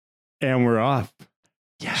And we're off.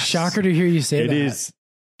 Yes. Shocker to hear you say that. It is.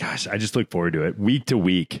 Gosh, I just look forward to it week to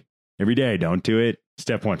week. Every day I don't do it,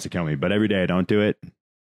 Steph wants to kill me, but every day I don't do it,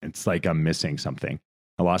 it's like I'm missing something.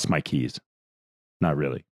 I lost my keys. Not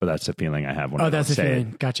really, but that's the feeling I have when I that's the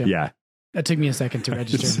feeling. it. Gotcha. Yeah. That took me a second to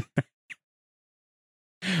register.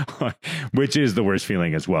 Which is the worst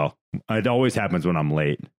feeling as well. It always happens when I'm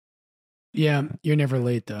late. Yeah, you're never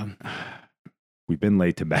late though. We've been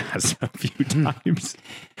late to mass a few times,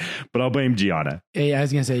 but I'll blame Gianna. Hey, I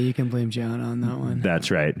was going to say, you can blame Gianna on that one.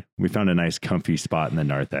 That's right. We found a nice comfy spot in the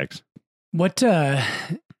narthex. What'd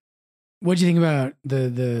you think about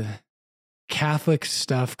the Catholic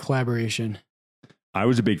stuff collaboration? I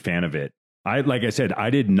was a big fan of it. Like I said, I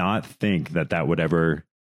did not think that would ever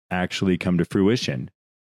actually come to fruition.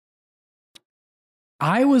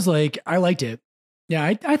 I liked it. Yeah,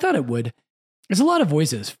 I thought it would. There's a lot of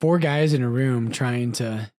voices, 4 guys in a room trying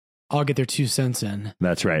to all get their 2 cents in.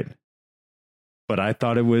 That's right. But I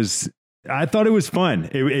thought it was fun.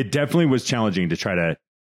 It definitely was challenging to try to,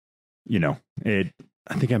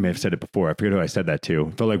 I think I may have said it before. I forget who I said that to.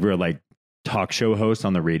 I felt like we were like talk show hosts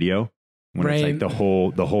on the radio when It's like the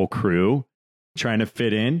whole crew trying to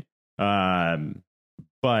fit in.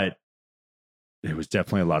 But it was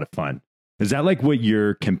definitely a lot of fun. Is that like what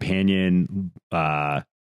your companion,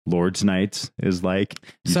 Lord's Nights is like?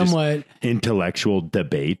 Somewhat intellectual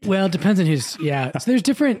debate. Well, it depends on who's, yeah. So there's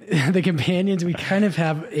the companions, we kind of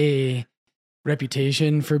have a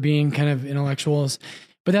reputation for being kind of intellectuals,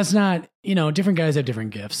 but that's not, different guys have different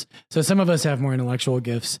gifts. So some of us have more intellectual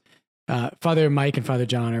gifts. Father Mike and Father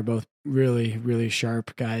John are both really, really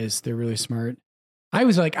sharp guys. They're really smart. I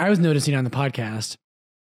was noticing on the podcast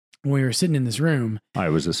when we were sitting in this room. I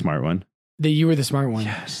was the smart one. That you were the smart one.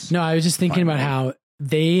 Yes. No, I was just thinking about how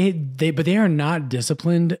but they are not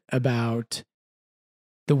disciplined about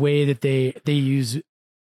the way that they use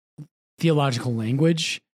theological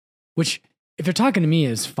language, which if they're talking to me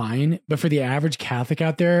is fine. But for the average Catholic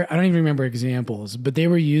out there, I don't even remember examples, but they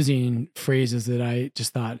were using phrases that I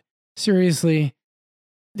just thought, seriously,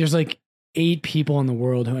 there's like 8 people in the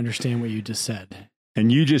world who understand what you just said.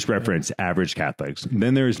 And you just referenced average Catholics.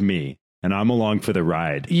 Then there's me, and I'm along for the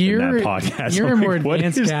ride in that podcast. You're a more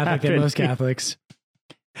advanced Catholic than most Catholics.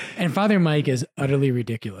 And Father Mike is utterly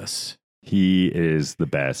ridiculous. He is the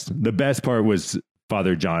best. The best part was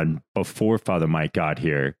Father John, before Father Mike got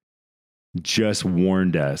here, just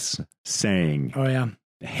warned us saying, "Oh yeah,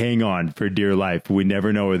 hang on for dear life. We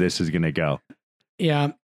never know where this is going to go."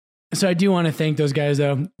 Yeah. So I do want to thank those guys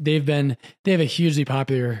though. They have a hugely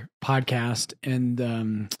popular podcast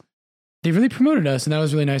and they really promoted us, and that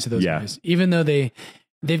was really nice of those guys. Even though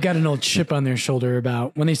they've got an old chip on their shoulder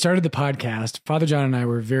about when they started the podcast, Father John and I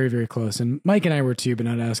were very, very close, and Mike and I were too, but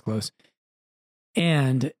not as close.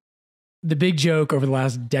 And the big joke over the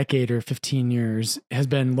last decade or 15 years has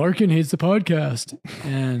been Larkin hates the podcast.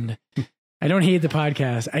 And I don't hate the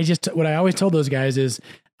podcast. What I always told those guys is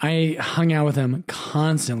I hung out with them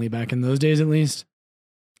constantly back in those days, at least,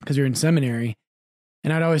 because we were in seminary.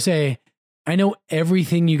 And I'd always say, I know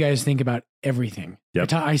everything you guys think about everything.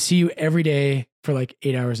 Yep. I see you every day for like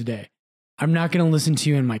 8 hours a day. I'm not going to listen to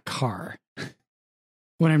you in my car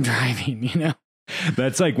when I'm driving,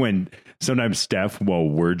 That's like when sometimes Steph and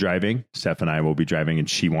I will be driving and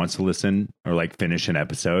she wants to listen or like finish an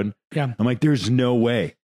episode. Yeah. I'm like, there's no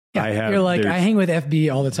way. Yeah, I hang with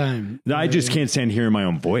FB all the time. I just can't stand hearing my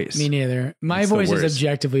own voice. Me neither. My voice is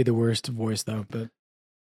objectively the worst voice though, but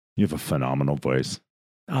you have a phenomenal voice.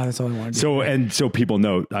 Oh, that's all I wanted to do. So people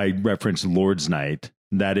know I referenced Lord's Night.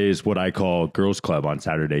 That is what I call Girls Club on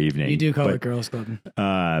Saturday evening. You do call it Girls Club.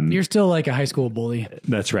 You're still like a high school bully.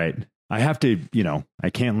 That's right. I have to, I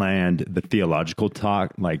can't land the theological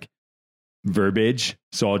talk, like verbiage.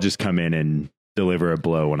 So I'll just come in and deliver a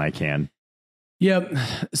blow when I can. Yep.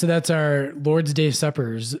 So that's our Lord's Day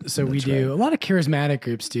suppers. So we do, a lot of charismatic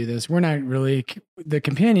groups do this. We're not really, the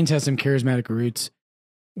Companions has some charismatic roots.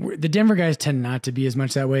 The Denver guys tend not to be as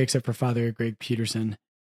much that way, except for Father Greg Peterson.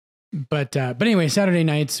 But anyway, Saturday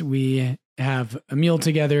nights we have a meal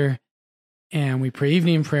together and we pray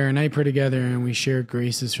evening prayer and night prayer together and we share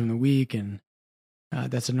graces from the week. And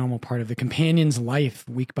that's a normal part of the Companion's life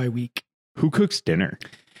week by week. Who cooks dinner?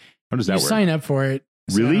 How does that work? You sign up for it.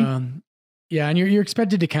 Really? Yeah. And you're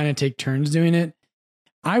expected to kind of take turns doing it.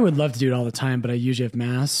 I would love to do it all the time, but I usually have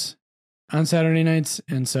mass on Saturday nights.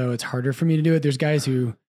 And so it's harder for me to do it. There's guys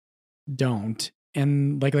who don't.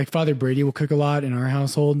 And like Father Brady will cook a lot in our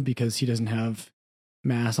household because he doesn't have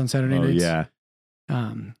mass on Saturday nights. Yeah.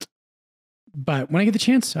 But when I get the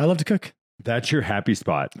chance, I love to cook. That's your happy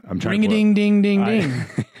spot. I'm trying Ring a ding, ding, ding, ding.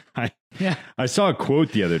 I saw a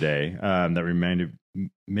quote the other day that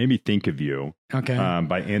made me think of you. Okay.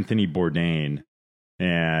 By Anthony Bourdain.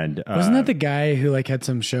 And wasn't that the guy who like had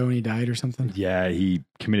some show and he died or something? Yeah, he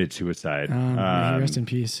committed suicide. May he rest in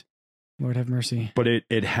peace. Lord have mercy. But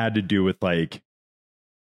it had to do with like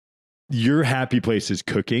your happy place is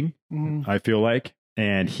cooking, I feel like.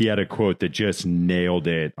 And he had a quote that just nailed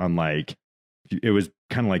it on like, it was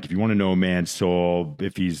kind of like, if you want to know a man's soul,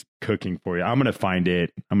 if he's cooking for you, I'm going to find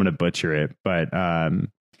it. I'm going to butcher it. But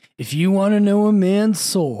if you want to know a man's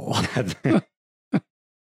soul,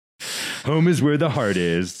 home is where the heart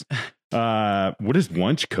is. What does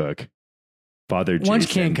Wunsch cook? Father Jason. Wunsch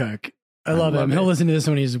can cook. I love him. He'll listen to this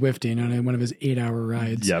when he's whiffing on one of his 8-hour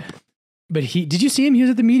rides. Yep. But did you see him? He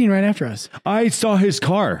was at the meeting right after us. I saw his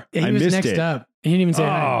car. Yeah, he was next up. He didn't even say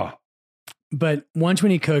hi. But Wunsch,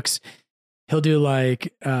 when he cooks, he'll do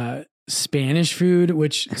like Spanish food,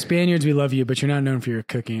 which Spaniards, we love you, but you're not known for your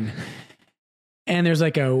cooking. And there's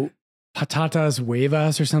like a patatas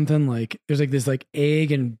huevas or something. Like there's like this like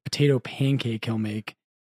egg and potato pancake he'll make.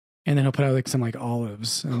 And then he'll put out like some like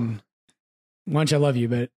olives. And Wunsch, I love you,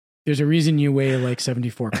 but there's a reason you weigh like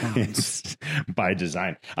 74 pounds. By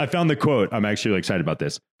design. I found the quote. I'm actually really excited about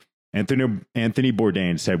this. Anthony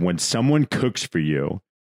Bourdain said, when someone cooks for you,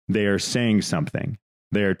 they are saying something.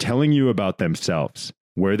 They are telling you about themselves,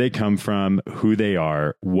 where they come from, who they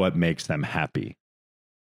are, what makes them happy.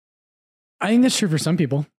 I think that's true for some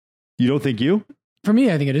people. You don't think you? For me,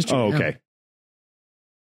 I think it is true. Oh, okay.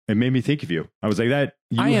 Yeah. It made me think of you. I was like, that.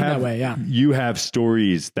 I am that way, yeah. You have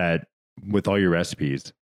stories that with all your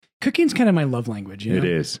recipes. Cooking's kind of my love language. You know? It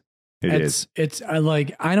is. It's I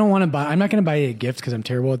don't want to buy, I'm not going to buy you a gift because I'm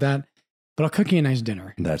terrible at that, but I'll cook you a nice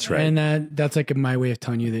dinner. That's right. And that's like my way of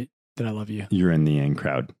telling you that I love you. You're in the in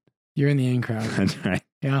crowd. You're in the in crowd. That's right.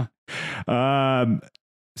 Yeah.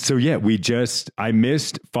 So yeah, I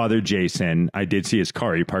missed Father Jason. I did see his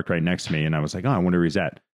car. He parked right next to me and I was like, oh, I wonder where he's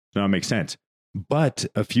at. So that makes sense. But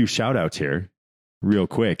a few shout outs here real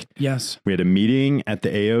quick. Yes. We had a meeting at the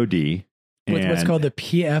AOD. With what's called the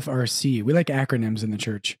PFRC. We like acronyms in the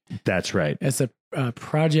church. That's right. It's a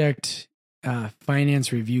Project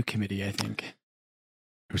Finance Review Committee, I think.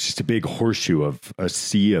 It was just a big horseshoe of a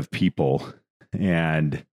sea of people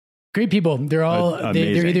and great people. They're all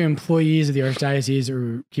they're either employees of the Archdiocese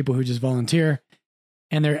or people who just volunteer,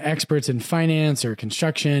 and they're experts in finance or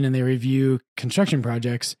construction, and they review construction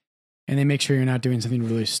projects and they make sure you're not doing something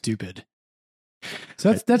really stupid.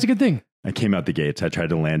 So that's a good thing. I came out the gates. I tried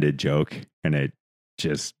to land a joke and it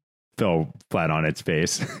just fell flat on its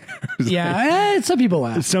face. Yeah. Some people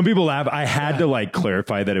laugh. Some people laugh. I had to like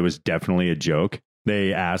clarify that it was definitely a joke.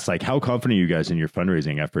 They asked like, how confident are you guys in your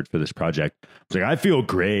fundraising effort for this project? I was like, I feel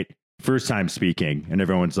great. First time speaking. And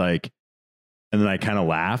everyone's like, and then I kind of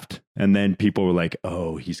laughed. And then people were like,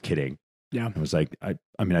 oh, he's kidding. Yeah. I was like, I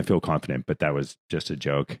mean, I feel confident, but that was just a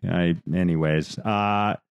joke. Anyways.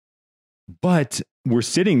 But we're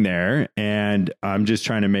sitting there and I'm just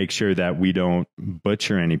trying to make sure that we don't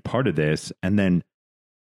butcher any part of this. And then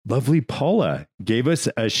lovely Paula gave us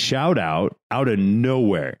a shout out of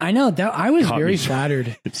nowhere. I know that I was very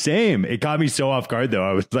flattered. Same. It caught me so off guard though.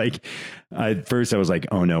 I was like, at first I was like,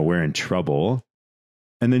 oh no, we're in trouble.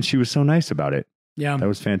 And then she was so nice about it. Yeah. That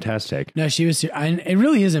was fantastic. No, she was, it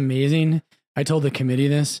really is amazing. I told the committee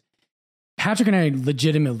this. Patrick and I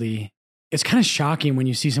legitimately, it's kind of shocking when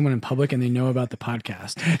you see someone in public and they know about the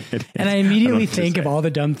podcast. And I immediately think of all the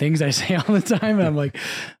dumb things I say all the time. And I'm like,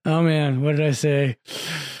 oh man, what did I say?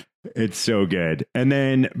 It's so good. And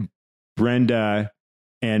then Brenda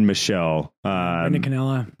and Michelle, Brenda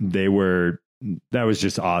Canella, that was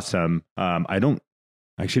just awesome. I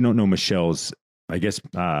actually don't know Michelle's, I guess,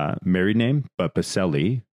 married name, but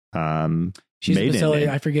Baselli. She's Baselli.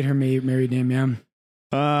 I forget her married name. Yeah.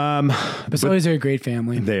 Baselli's are a great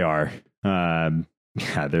family. They are.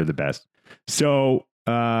 Yeah, they're the best. So,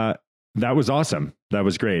 that was awesome. That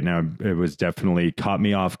was great. Now it was definitely caught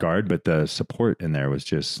me off guard, but the support in there was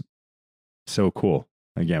just so cool.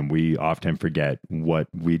 Again, we often forget what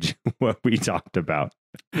we talked about.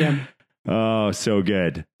 Yeah. Oh, so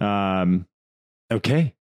good.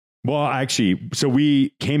 Okay. Well, actually, so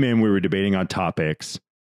we came in, we were debating on topics.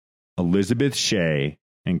 Elizabeth Shea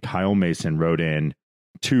and Kyle Mason wrote in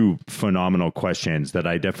 2 phenomenal questions that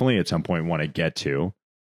I definitely at some point want to get to.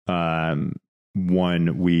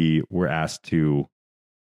 One, we were asked to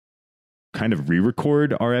kind of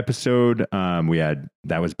re-record our episode.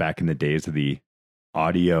 That was back in the days of the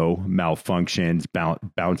audio malfunctions,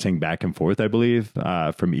 bouncing back and forth, I believe,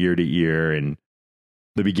 from ear to ear and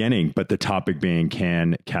the beginning. But the topic being,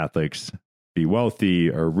 can Catholics be wealthy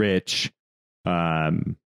or rich?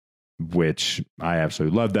 Which I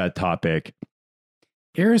absolutely love that topic.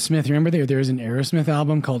 Aerosmith, remember there was an Aerosmith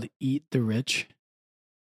album called Eat the Rich?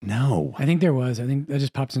 No. I think there was. I think that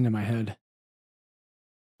just pops into my head.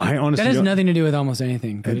 I honestly that has nothing to do with almost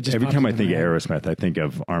anything. But it just every time I think of head. Aerosmith, I think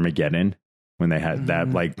of Armageddon when they had that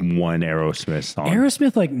like one Aerosmith song.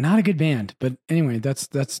 Aerosmith, like not a good band, but anyway, that's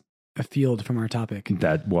a field from our topic.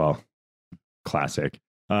 That classic.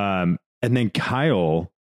 And then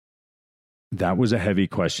Kyle, that was a heavy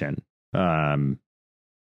question.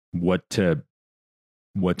 What to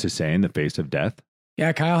say in the face of death?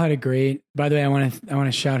 Yeah, Kyle had a great. By the way, I want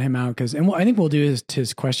to shout him out because, and I think we'll do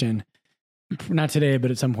his question, not today,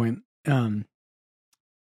 but at some point. But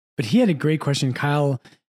he had a great question. Kyle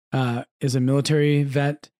is a military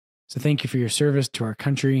vet, so thank you for your service to our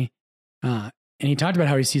country. And he talked about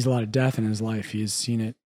how he sees a lot of death in his life. He's seen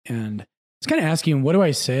it, and it's kind of asking, what do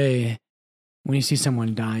I say when you see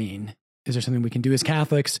someone dying? Is there something we can do as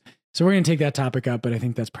Catholics? So we're going to take that topic up, but I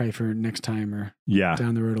think that's probably for next time or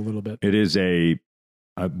down the road a little bit. It is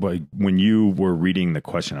when you were reading the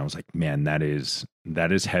question, I was like, man, that is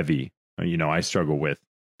heavy. I struggle with,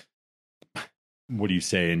 what do you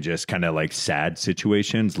say, in just kind of like sad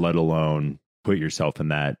situations, let alone put yourself in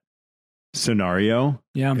that scenario.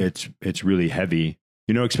 Yeah. It's really heavy,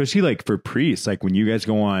 especially like for priests, like when you guys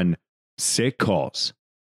go on sick calls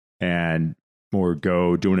or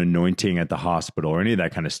go do an anointing at the hospital or any of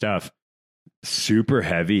that kind of stuff, super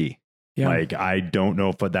heavy. Yeah. Like, I don't know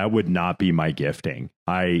if that would not be my gifting.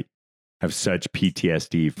 I have such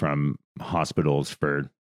PTSD from hospitals for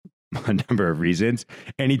a number of reasons.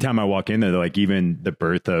 Anytime I walk in there, like even the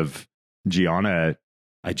birth of Gianna,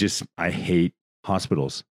 I hate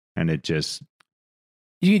hospitals, and you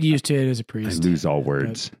get used to it as a priest. I lose all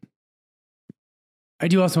words. I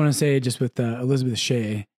do also want to say, just with Elizabeth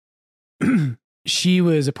Shea, she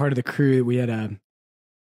was a part of the crew. We had a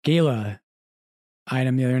gala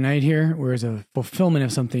item the other night here, where it's a fulfillment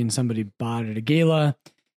of something somebody bought at a gala.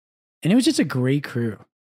 And it was just a great crew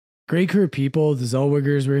of people. The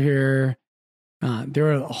Zellwegers were here. There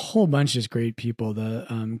were a whole bunch of just great people. The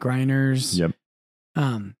Greiners. Yep.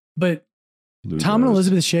 But Losers. Tom and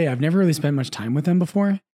Elizabeth Shea, I've never really spent much time with them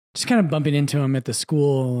before. Just kind of bumping into them at the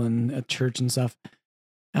school and at church and stuff.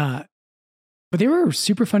 But they were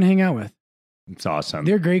super fun to hang out with. It's awesome.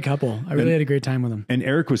 They're a great couple. I really had a great time with them. And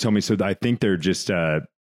Eric was telling me, so I think they're just a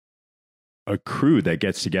crew that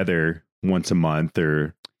gets together once a month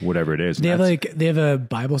or whatever it is. They have a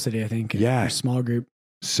Bible study, I think. Yeah. A small group.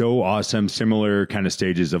 So awesome. Similar kind of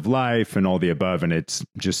stages of life and all the above. And it's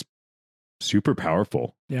just super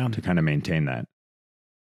powerful to kind of maintain that.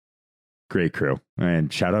 Great crew.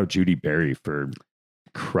 And shout out Judy Berry for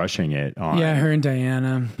crushing it on. Yeah, her and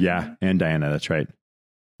Diana. Yeah, and Diana, that's right.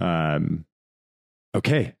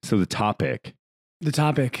 Okay, so the topic.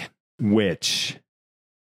 Which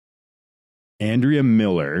Andrea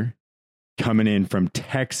Miller coming in from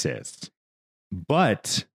Texas,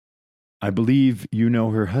 but I believe you know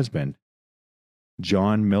her husband,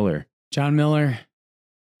 John Miller. John Miller.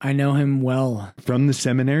 I know him well. From the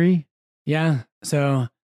seminary? Yeah. So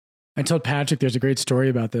I told Patrick there's a great story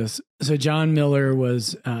about this. So John Miller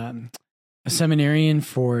was a seminarian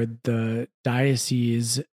for the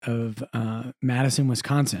Diocese of Madison,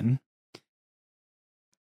 Wisconsin. A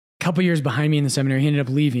couple years behind me in the seminary. He ended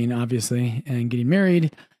up leaving, obviously, and getting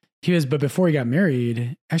married. But before he got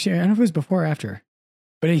married, actually, I don't know if it was before or after,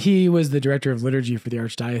 but he was the director of liturgy for the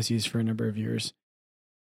Archdiocese for a number of years.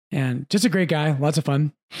 And just a great guy, lots of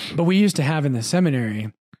fun. But we used to have in the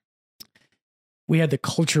seminary, we had the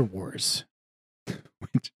culture wars.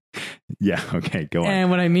 Yeah, okay, go on. And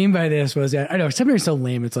what I mean by this was that, I know, seminary is so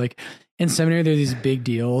lame. It's like, in seminary, there are these big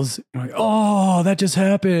deals. You're like, oh, that just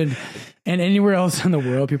happened. And anywhere else in the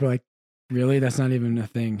world, people are like, really? That's not even a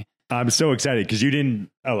thing. I'm so excited because you didn't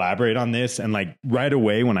elaborate on this. And like right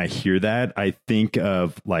away, when I hear that, I think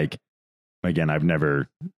of like, again, I've never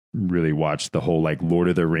really watched the whole like Lord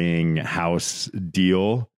of the Ring house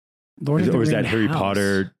deal. Or is that Harry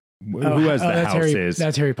Potter? Who has the houses?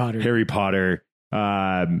 That's Harry Potter. Harry Potter.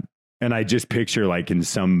 And I just picture like in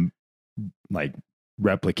some like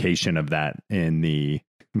replication of that in the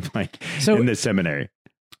in the seminary.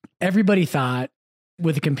 Everybody thought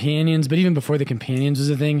with the companions, but even before the companions was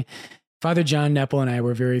a thing, Father John Nepple and I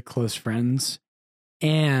were very close friends,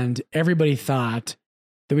 and everybody thought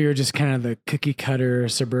that we were just kind of the cookie cutter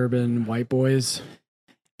suburban white boys.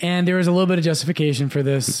 And there was a little bit of justification for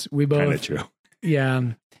this. We both kind of true.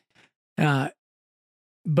 Yeah.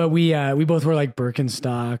 But we both were like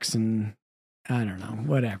Birkenstocks and I don't know,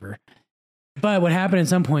 whatever. But what happened at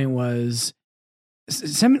some point was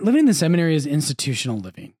living in the seminary is institutional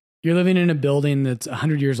living. You're living in a building that's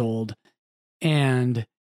 100 years old, and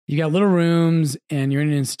you got little rooms and you're in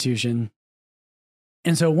an institution.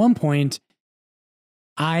 And so at one point,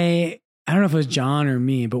 I don't know if it was John or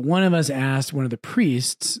me, but one of us asked one of the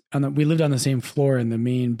priests, we lived on the same floor in the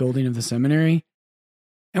main building of the seminary.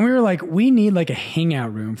 And we were like, we need like a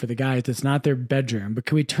hangout room for the guys. That's not their bedroom, but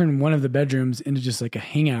could we turn one of the bedrooms into just like a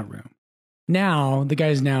hangout room? Now, the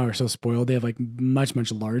guys now are so spoiled. They have like much,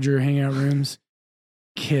 much larger hangout rooms.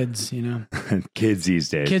 Kids, you know. Kids these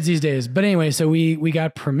days. But anyway, so we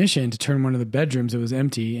got permission to turn one of the bedrooms that was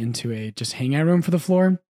empty into a just hangout room for the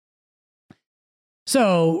floor.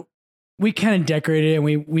 So we kind of decorated it,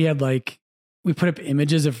 and we had like, we put up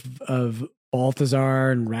images of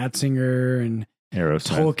Balthazar and Ratzinger and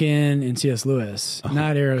Aerosmith. Tolkien and C.S. Lewis,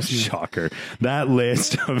 not Aerosmith. Shocker. That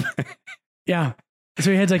list of... Yeah.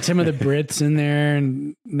 So we had like some of the Brits in there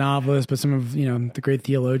and novelists, but some of, you know, the great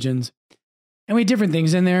theologians. And we had different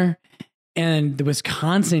things in there. And the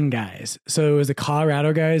Wisconsin guys. So it was the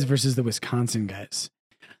Colorado guys versus the Wisconsin guys.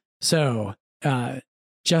 So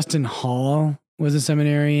Justin Hall was a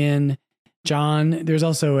seminarian. There's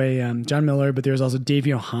also a John Miller, but there's also Dave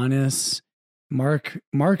Johannes. Mark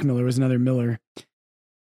Miller was another Miller.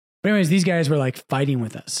 But anyways, these guys were like fighting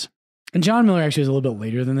with us. And John Miller actually was a little bit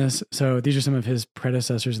later than this. So these are some of his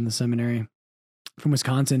predecessors in the seminary from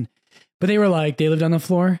Wisconsin. But they were like, they lived on the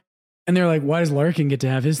floor. And they were like, why does Larkin get to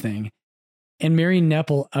have his thing? And Mary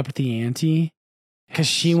Nepple upped the ante because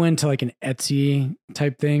she went to like an Etsy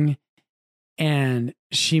type thing. And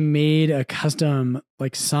she made a custom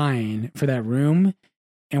like sign for that room.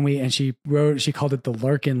 And she called it the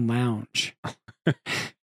Larkin Lounge.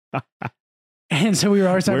 And so we were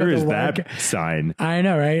always talking about the Larkin. That sign? I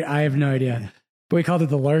know, right? I have no idea. But we called it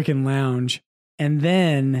the Larkin Lounge. And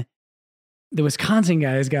then the Wisconsin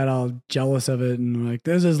guys got all jealous of it and were like,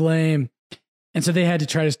 this is lame. And so they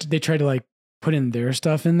tried to like put in their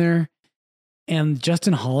stuff in there. And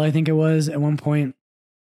Justin Hall, I think it was, at one point,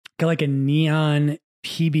 got like a neon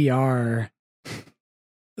PBR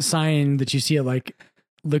sign that you see at like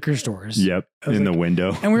liquor stores. Yep. In the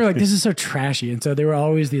window. And we were like, this is so trashy. And so there were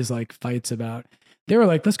always these like fights about, they were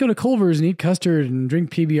like, let's go to Culver's and eat custard and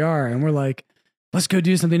drink PBR. And we're like, let's go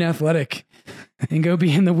do something athletic and go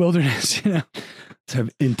be in the wilderness, you know? Let's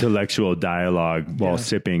have intellectual dialogue while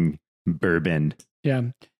sipping bourbon. Yeah.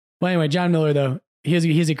 Well, anyway, John Miller though,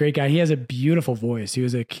 he's a great guy. He has a beautiful voice. He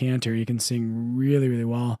was a cantor. He can sing really, really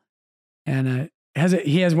well. And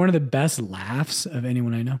he has one of the best laughs of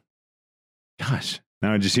anyone I know. Gosh.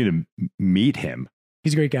 Now I just need to meet him.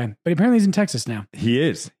 He's a great guy, but apparently he's in Texas now. He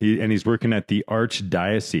is. And he's working at the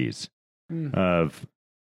Archdiocese of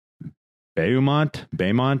Beaumont.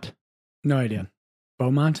 No idea.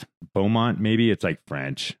 Beaumont, maybe. It's like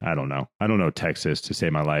French. I don't know. I don't know Texas to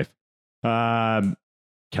save my life.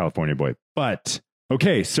 California boy. But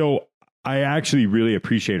okay, so I actually really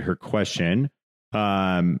appreciate her question.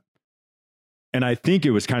 And I think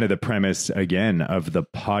it was kind of the premise, again, of the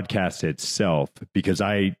podcast itself, because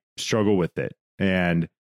I struggle with it. And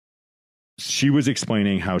she was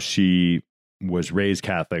explaining how she was raised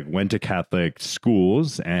Catholic, went to Catholic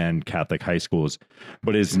schools and Catholic high schools,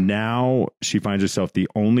 but is now, she finds herself the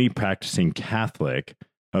only practicing Catholic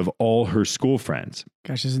of all her school friends.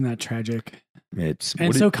 Gosh, isn't that tragic? It's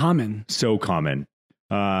so common. So common.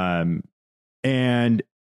 And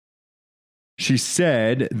she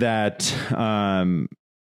said that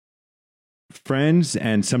friends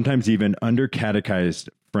and sometimes even under-catechized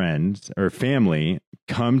friends or family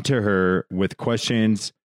come to her with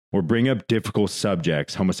questions or bring up difficult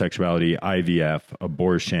subjects, homosexuality, IVF,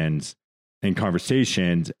 abortions, and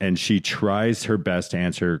conversations, and she tries her best to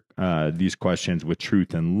answer these questions with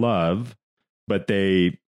truth and love, but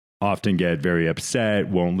they often get very upset,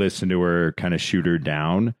 won't listen to her, kind of shoot her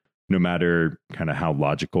down, no matter kind of how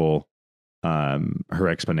logical her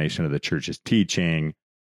explanation of the church's teaching,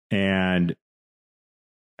 and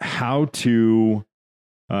how to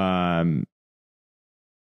how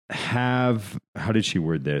did she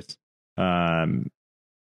word this?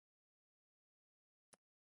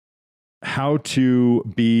 How to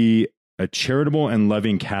be a charitable and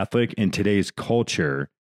loving Catholic in today's culture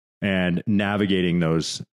and navigating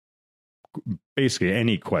those, basically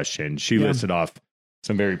any question. She listed off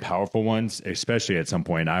some very powerful ones, especially at some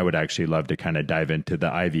point. I would actually love to kind of dive into the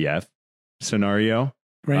IVF scenario.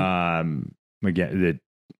 Right. Again,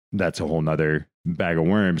 that's a whole nother bag of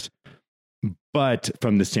worms. But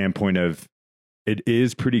from the standpoint of, it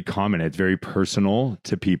is pretty common. It's very personal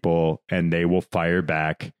to people, and they will fire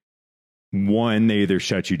back. One, they either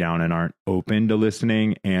shut you down and aren't open to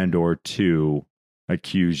listening, and or two,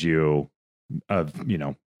 accuse you of,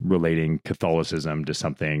 relating Catholicism to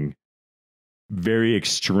something very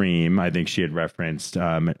extreme. I think she had referenced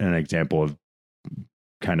an example of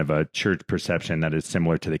kind of a church perception that is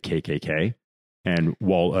similar to the KKK. And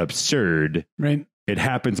while absurd, right, it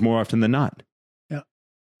happens more often than not. Yeah.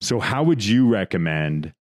 So how would you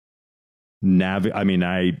recommend I mean,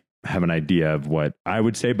 I have an idea of what I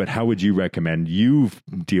would say, but how would you recommend you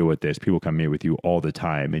deal with this? People come in with you all the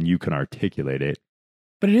time and you can articulate it.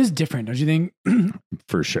 But it is different, don't you think?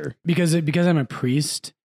 For sure. Because I'm a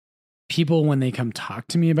priest, people, when they come talk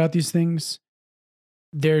to me about these things,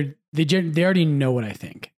 they already know what I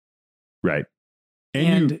think. Right.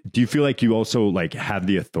 And do you feel like you also like have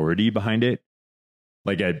the authority behind it?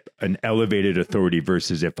 Like an elevated authority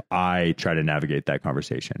versus if I try to navigate that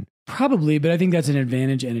conversation? Probably, but I think that's an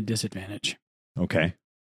advantage and a disadvantage. Okay.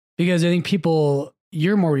 Because I think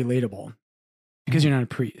you're more relatable because you're not a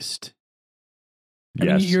priest. I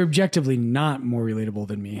mean, you're objectively not more relatable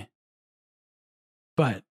than me.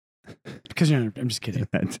 But because you're not, I'm just kidding.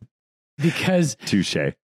 Because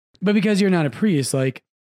touche. But because you're not a priest, like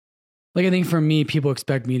I think for me, people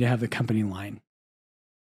expect me to have the company line.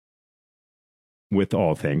 With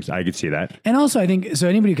all things, I could see that. And also, I think, so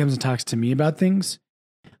anybody who comes and talks to me about things,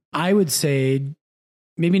 I would say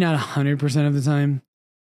maybe not 100% of the time,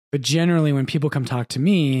 but generally when people come talk to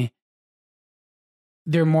me,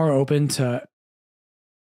 they're more open to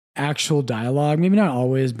actual dialogue. Maybe not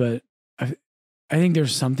always, but I think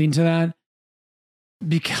there's something to that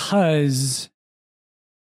because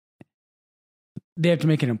they have to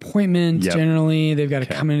make an appointment. Yep. Generally. They've got to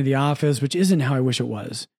come into the office, which isn't how I wish it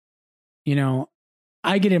was. You know,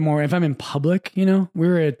 I get it more if I'm in public. You know, we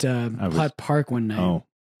were at Platt Park one night. Oh,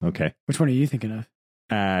 okay. Which one are you thinking of?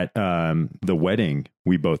 At the wedding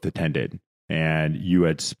we both attended, and you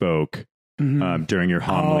had spoke during your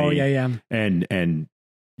homily. Oh, yeah. And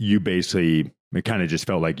you basically, it kind of just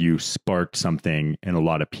felt like you sparked something in a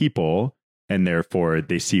lot of people, and therefore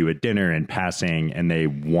they see you at dinner and passing, and they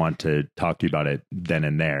want to talk to you about it then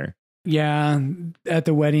and there. Yeah, at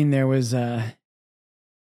the wedding there was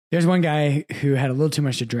there's one guy who had a little too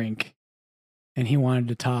much to drink and he wanted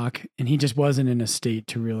to talk and he just wasn't in a state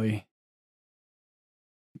to really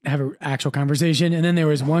have an actual conversation. And then there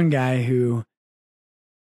was one guy who,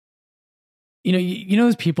 you know,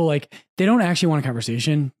 those people, like, they don't actually want a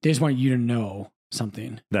conversation. They just want you to know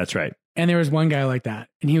something. That's right. And there was one guy like that.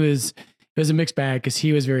 And it was a mixed bag because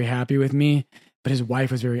he was very happy with me, but his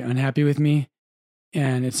wife was very unhappy with me.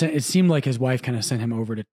 And it seemed like his wife kind of sent him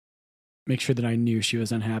over to make sure that I knew she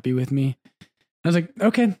was unhappy with me. I was like,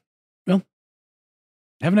 okay, well,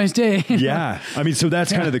 have a nice day. Yeah. I mean, so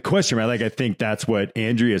that's kind of the question, right? Like, I think that's what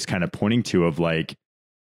Andrea is kind of pointing to, of like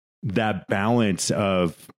that balance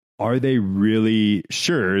of, are they really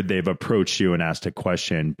sure they've approached you and asked a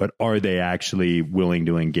question, but are they actually willing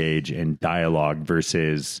to engage in dialogue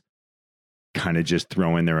versus kind of just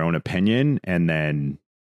throw in their own opinion, and then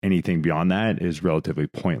anything beyond that is relatively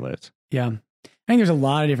pointless? Yeah. I think there's a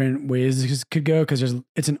lot of different ways this could go because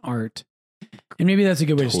it's an art. And maybe that's a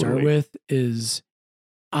good way to start with is,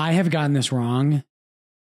 I have gotten this wrong.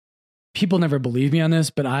 People never believe me on this,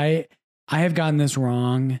 but I have gotten this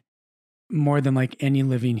wrong more than like any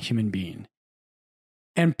living human being.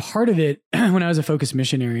 And part of it, when I was a Focus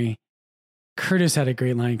missionary, Curtis had a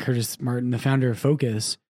great line, Curtis Martin, the founder of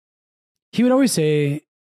Focus. He would always say,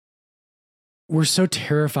 we're so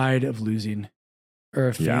terrified of losing or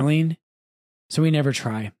of failing. So we never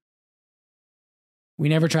try. We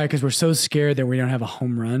never try because we're so scared that we don't have a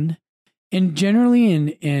home run. And generally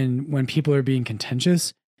in when people are being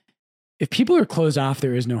contentious, if people are closed off,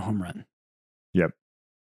 there is no home run. Yep.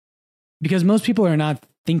 Because most people are not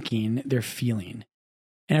thinking, they're feeling.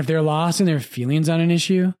 And if they're lost in their feelings on an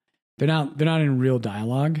issue, they're not in real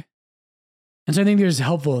dialogue. And so I think there's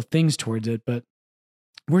helpful things towards it, but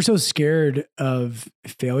we're so scared of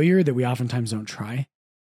failure that we oftentimes don't try.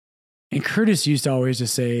 And Curtis used to always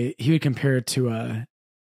just say, he would compare it to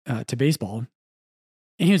baseball.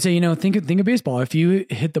 And he would say, think of baseball. If you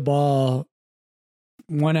hit the ball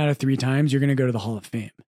 1 out of 3 times, you're going to go to the Hall of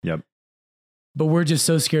Fame. Yep. But we're just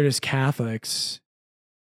so scared as Catholics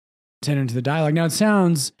to enter into the dialogue. Now it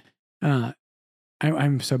sounds,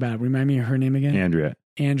 I'm so bad. Remind me of her name again? Andrea.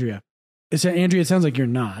 Andrea, it sounds like you're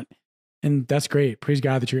not. And that's great. Praise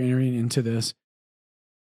God that you're entering into this.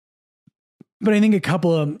 But I think a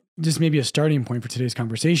couple of, just maybe a starting point for today's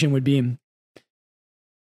conversation would be,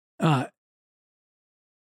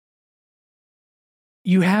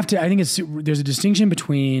 you have to, I think there's a distinction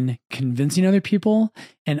between convincing other people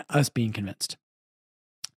and us being convinced.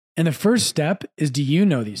 And the first step is, do you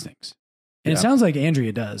know these things? And it sounds like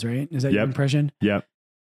Andrea does, right? Is that your impression? Yep.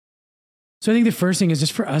 So I think the first thing is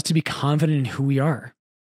just for us to be confident in who we are.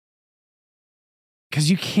 because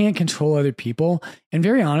you can't control other people. And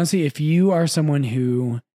very honestly, if you are someone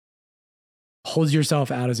who holds yourself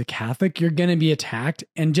out as a Catholic, you're going to be attacked.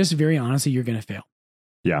 And just very honestly, you're going to fail.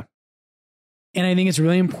 Yeah. And I think it's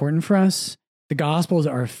really important for us. The Gospels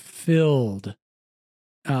are filled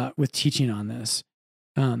with teaching on this.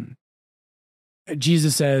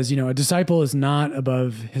 Jesus says, a disciple is not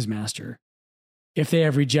above his master. If they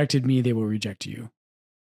have rejected me, they will reject you.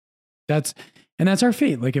 That's our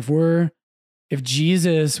fate. Like if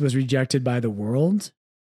Jesus was rejected by the world,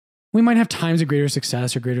 we might have times of greater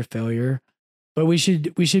success or greater failure, but we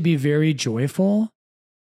should be very joyful.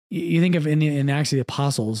 You think of in the Acts of the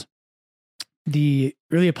Apostles, the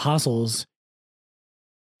early apostles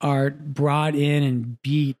are brought in and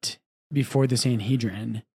beat before the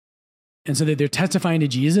Sanhedrin. And so they're testifying to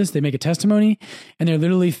Jesus. They make a testimony and they're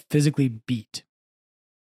literally physically beat.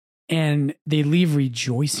 And they leave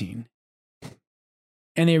rejoicing.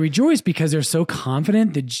 And they rejoice because they're so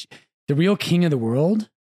confident that the real king of the world,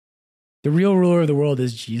 the real ruler of the world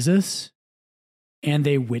is Jesus. And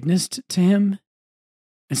they witnessed to him.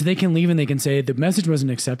 And so they can leave and they can say the message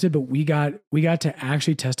wasn't accepted, but we got to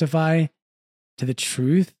actually testify to the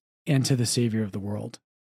truth and to the Savior of the world.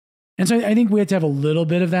 And so I think we have to have a little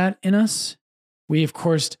bit of that in us. We, of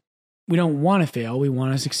course, we don't want to fail. We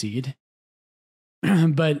want to succeed.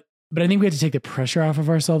 But I think we have to take the pressure off of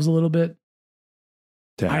ourselves a little bit.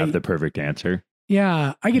 To have the perfect answer.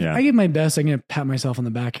 Yeah. I give my best. I'm going to pat myself on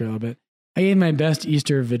the back here a little bit. I gave my best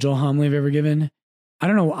Easter Vigil homily I've ever given. I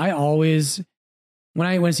don't know.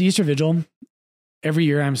 When it's Easter Vigil, every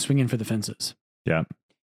year I'm swinging for the fences. Yeah.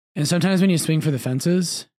 And sometimes when you swing for the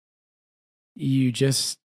fences, you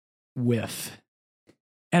just whiff.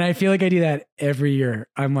 And I feel like I do that every year.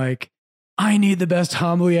 I'm like, I need the best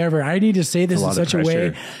homily ever. I need to say this in such a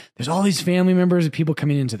way. There's all these family members and people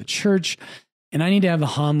coming into the church. And I need to have the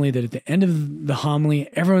homily that at the end of the homily,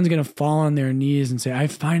 everyone's going to fall on their knees and say,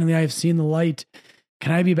 I've seen the light.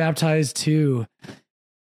 Can I be baptized too?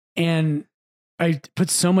 And I put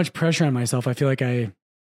so much pressure on myself. I feel like I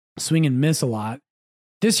swing and miss a lot.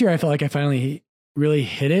 This year, I felt like I finally really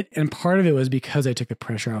hit it. And part of it was because I took the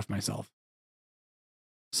pressure off myself.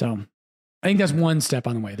 So I think that's one step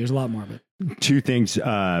on the way. There's a lot more of it. Two things.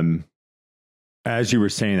 As you were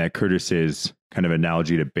saying that, Curtis's kind of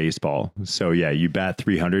analogy to baseball. So yeah, you bat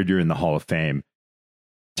 300, you're in the Hall of Fame.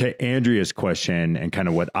 To Andrea's question and kind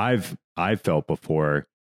of what I've felt before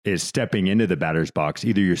is stepping into the batter's box.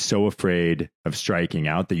 Either you're so afraid of striking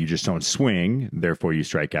out that you just don't swing, therefore you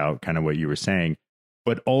strike out, kind of what you were saying.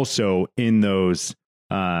 But also in those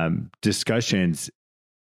discussions,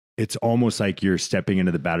 it's almost like you're stepping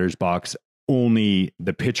into the batter's box. Only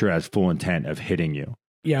the pitcher has full intent of hitting you.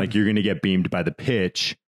 Yeah. Like you're going to get beamed by the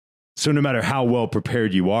pitch. So no matter how well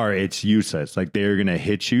prepared you are, it's useless. Like they're going to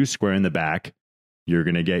hit you square in the back. You're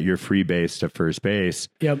going to get your free base to first base.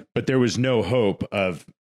 Yep. But there was no hope of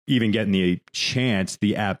even getting the chance,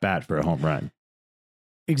 the at bat for a home run.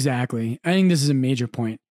 Exactly. I think this is a major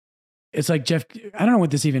point. It's like Jeff, I don't know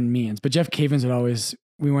what this even means, but Jeff Cavins would always,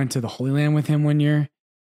 we went to the Holy Land with him one year.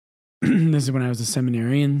 This is when I was a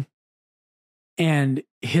seminarian. And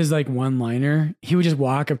his like one liner, he would just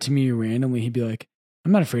walk up to me randomly. He'd be like,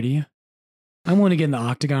 I'm not afraid of you. I want to get in the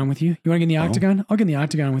octagon with you. You want to get in the octagon? I'll get in the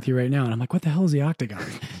octagon with you right now. And I'm like, what the hell is the octagon?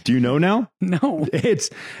 Do you know now? No. It's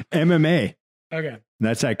MMA. Okay.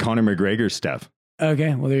 That's that Conor McGregor stuff.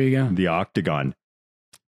 Okay. Well, there you go. The octagon.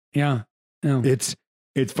 Yeah. No. It's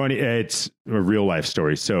funny. It's a real life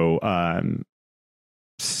story. So,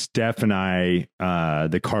 Steph and I,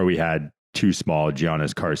 the car we had too small,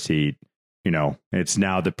 Gianna's car seat, it's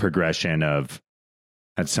now the progression of,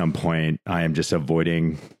 at some point, I am just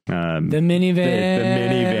avoiding the minivan.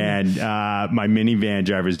 The minivan. My minivan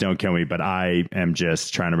drivers don't kill me, but I am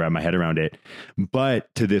just trying to wrap my head around it.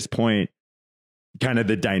 But to this point, kind of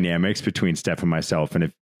the dynamics between Steph and myself,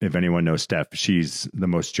 and if anyone knows Steph, she's the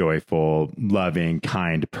most joyful, loving,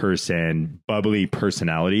 kind person, bubbly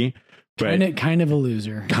personality. But kind of a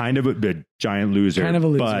loser. Kind of a giant loser. Kind of a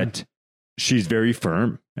loser. But she's very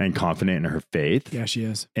firm and confident in her faith. Yeah, she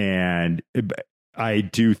is. And I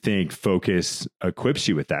do think focus equips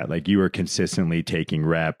you with that. Like you are consistently taking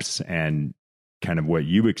reps and kind of what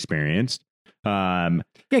you experienced. Yeah.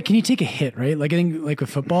 Can you take a hit, right? Like I think like with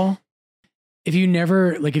football, I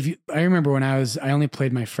remember when I only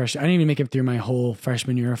played I didn't even make it through my whole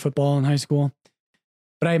freshman year of football in high school,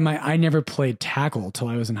 but I never played tackle till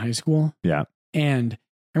I was in high school. Yeah. And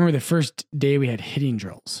I remember the first day we had hitting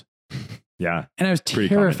drills. Yeah. And I was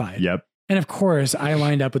terrified. Yep. And of course, I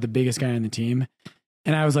lined up with the biggest guy on the team.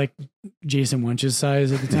 And I was like Jason Wunsch's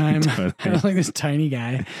size at the time. I was like this tiny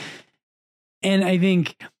guy. And I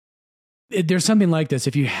think there's something like this.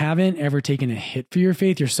 If you haven't ever taken a hit for your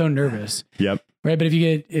faith, you're so nervous. Yep. Right. But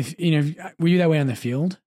were you that way on the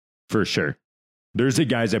field? For sure. There's the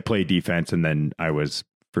guys that play defense, and then I was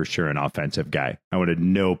for sure an offensive guy. I wanted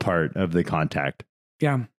no part of the contact.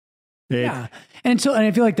 Yeah. Yeah. And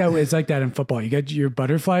I feel like that it's like that in football. You get your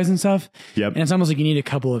butterflies and stuff. Yep. And it's almost like you need a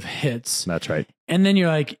couple of hits. That's right. And then you're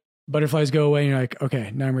like, butterflies go away and you're like,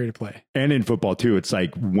 okay, now I'm ready to play. And in football too, it's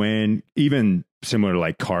like when, even similar to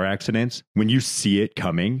like car accidents, when you see it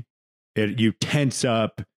coming, you tense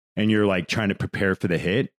up and you're like trying to prepare for the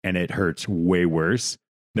hit, and it hurts way worse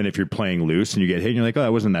than if you're playing loose and you get hit and you're like, oh,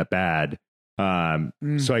 that wasn't that bad.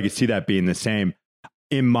 So I could see that being the same.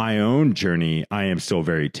 In my own journey, I am still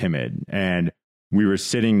very timid. And we were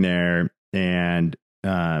sitting there, and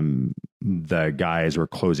the guys were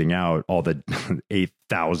closing out all the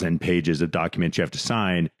 8,000 pages of documents you have to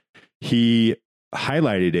sign. He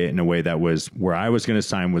highlighted it in a way that was where I was going to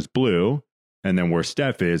sign was blue, and then where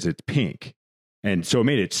Steph is, it's pink. And so it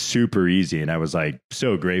made it super easy. And I was like,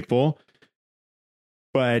 so grateful.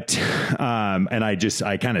 But, and I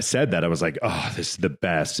kind of said that I was like, oh, this is the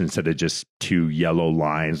best, instead of just 2 yellow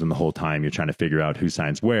lines. And the whole time you're trying to figure out who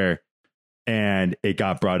signs where. And it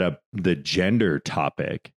got brought up, the gender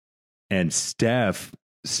topic, and Steph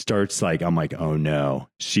starts like, I'm like, oh no,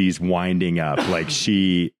 she's winding up like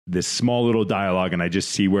this small little dialogue, and I just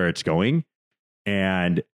see where it's going.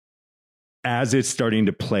 And as it's starting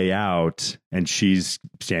to play out, and she's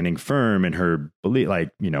standing firm in her belief, like,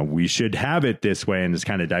 we should have it this way, and it's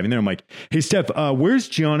kind of diving there. I'm like, hey, Steph, where's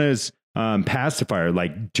Gianna's pacifier?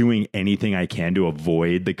 Like, doing anything I can to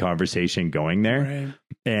avoid the conversation going there. Right.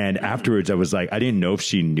 And afterwards, I was like, I didn't know if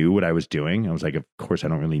she knew what I was doing. I was like, of course, I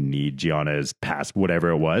don't really need Gianna's whatever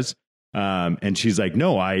it was. And she's like,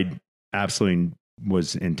 no, I absolutely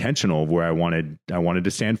was intentional where I wanted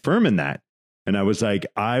to stand firm in that. And I was like,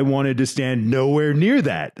 I wanted to stand nowhere near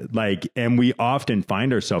that. Like, and we often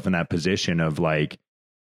find ourselves in that position of like,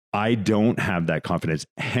 I don't have that confidence.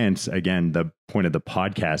 Hence, again, the point of the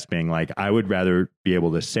podcast being like, I would rather be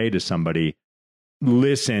able to say to somebody,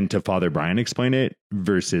 listen to Father Brian explain it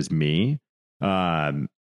versus me. And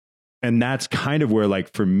that's kind of where,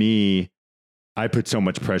 like, for me, I put so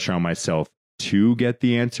much pressure on myself to get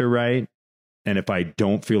the answer right. And if I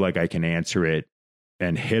don't feel like I can answer it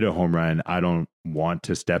and hit a home run, I don't want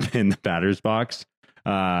to step in the batter's box.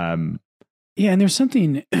 Yeah. And there's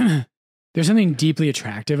something deeply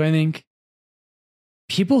attractive. I think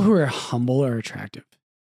people who are humble are attractive.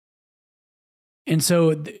 And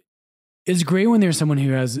so it's great when there's someone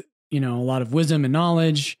who has, a lot of wisdom and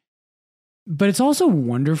knowledge, but it's also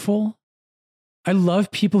wonderful. I love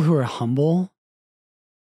people who are humble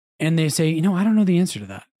and they say, I don't know the answer to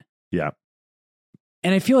that. Yeah.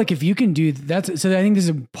 And I feel like if you can do that, so I think this is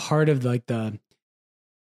a part of like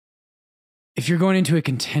if you're going into a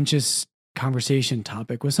contentious conversation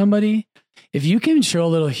topic with somebody, if you can show a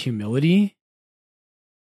little humility,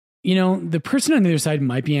 the person on the other side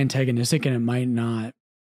might be antagonistic and it might not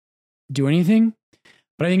do anything,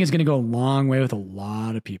 but I think it's going to go a long way with a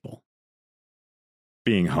lot of people.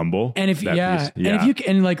 Being humble. And if, and if you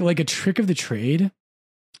can, like a trick of the trade,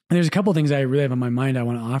 and there's a couple of things I really have on my mind I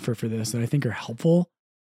want to offer for this that I think are helpful.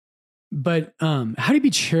 But how do you be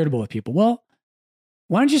charitable with people? Well,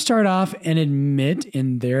 why don't you start off and admit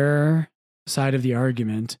in their side of the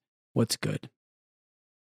argument what's good?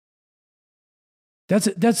 That's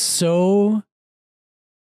so,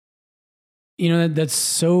 that's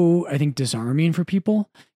so, I think, disarming for people,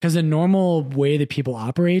 because the normal way that people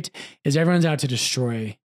operate is everyone's out to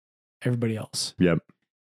destroy everybody else. Yep.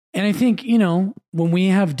 And I think, when we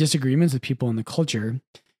have disagreements with people in the culture,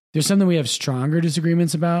 there's something we have stronger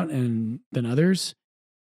disagreements about than others.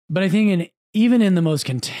 But I think even in the most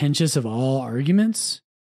contentious of all arguments,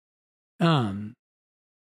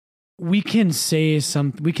 we can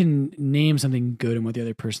name something good in what the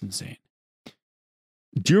other person's saying.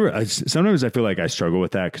 Sometimes I feel like I struggle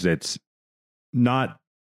with that because it's not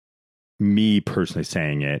me personally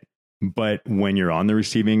saying it, but when you're on the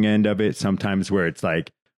receiving end of it, sometimes where it's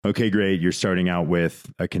like, okay, great, you're starting out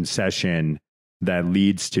with a concession that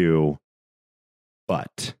leads to,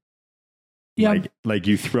 but yeah, like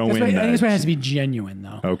you throw in. I think that's why it has to be genuine,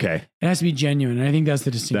 though. Okay, it has to be genuine, and I think that's the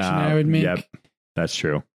distinction I would make. Yep, that's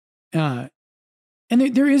true. And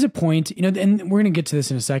there is a point, and we're going to get to this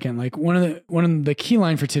in a second. Like one of the key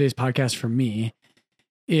line for today's podcast for me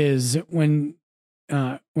is when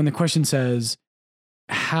the question says,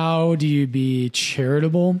 "How do you be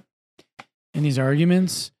charitable in these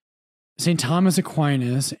arguments?" St. Thomas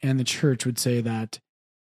Aquinas and the church would say that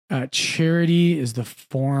charity is the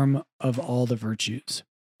form of all the virtues.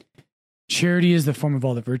 charity is the form of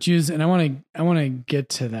all the virtues. And I want to get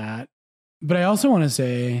to that. But I also want to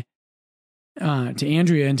say to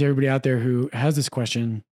Andrea and to everybody out there who has this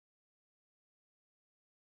question,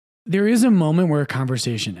 there is a moment where a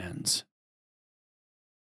conversation ends.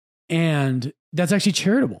 And that's actually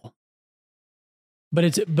charitable. But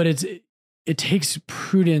it takes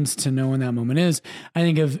prudence to know when that moment is. I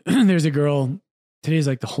think of, there's a girl, today's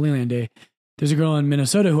like the Holy Land Day. There's a girl in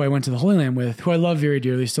Minnesota who I went to the Holy Land with, who I love very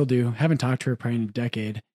dearly, still do. Haven't talked to her probably in a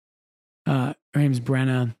decade. Her name's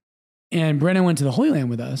Brenna. And Brenna went to the Holy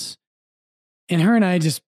Land with us. And her and I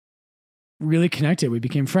just really connected. We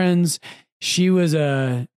became friends. She was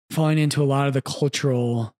falling into a lot of the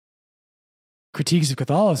cultural critiques of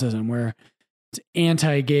Catholicism, where it's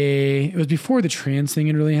anti-gay. It was before the trans thing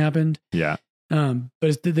had really happened. Yeah. But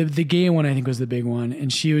it's the gay one, I think, was the big one.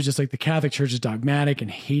 And she was just like, the Catholic Church is dogmatic and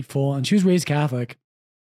hateful. And she was raised Catholic.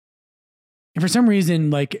 And for some reason,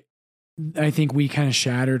 like, I think we kind of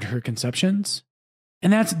shattered her conceptions.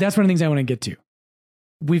 And that's one of the things I want to get to.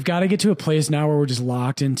 We've got to get to a place now where we're just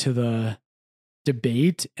locked into the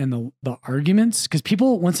debate and the arguments. Because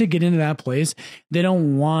people, once they get into that place, they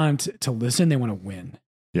don't want to listen. They want to win.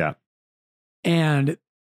 Yeah. And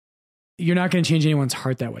you're not going to change anyone's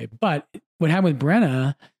heart that way. But what happened with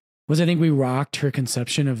Brenna was, I think we rocked her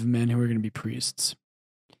conception of men who were going to be priests.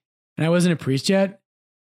 And I wasn't a priest yet,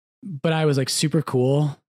 but I was like super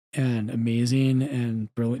cool and amazing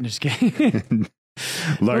and brilliant. Just kidding.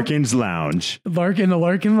 Larkin's Lounge. The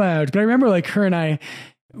Larkin Lounge. But I remember like her and I,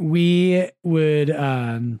 we would,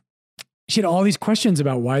 she had all these questions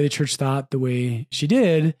about why the church thought the way she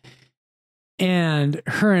did. And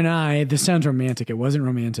her and I, this sounds romantic. It wasn't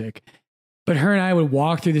romantic. But her and I would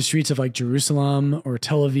walk through the streets of like Jerusalem or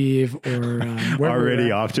Tel Aviv or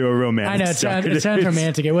already off to a romantic. I know it sounds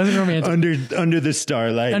romantic. It wasn't romantic. Under the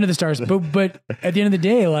starlight. Under the stars. But at the end of the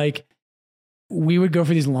day, like, we would go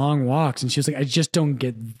for these long walks, and she was like, I just don't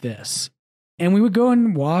get this. And we would go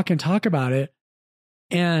and walk and talk about it.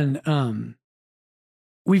 And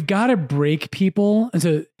we've got to break people. And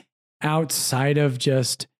so outside of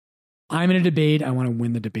just, I'm in a debate, I want to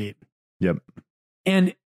win the debate. Yep.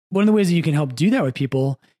 And one of the ways that you can help do that with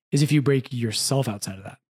people is if you break yourself outside of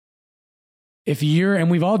that. If you're,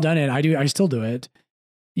 and we've all done it, I still do it.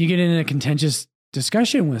 You get in a contentious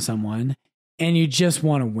discussion with someone and you just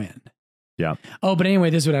want to win. Yeah. Oh, but anyway,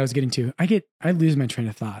 this is what I was getting to. I lose my train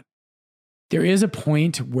of thought. There is a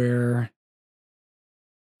point where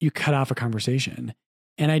you cut off a conversation.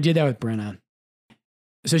 And I did that with Brenna.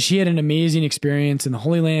 So she had an amazing experience in the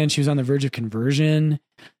Holy Land. She was on the verge of conversion.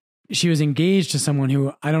 She was engaged to someone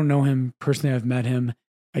who, I don't know him personally. I've met him.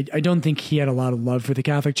 I don't think he had a lot of love for the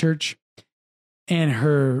Catholic Church. And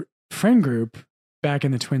her friend group back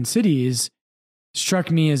in the Twin Cities struck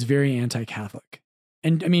me as very anti-Catholic.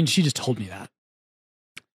 And I mean, she just told me that.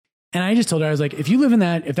 And I just told her, I was like, if you live in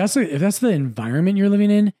that, if that's the environment you're living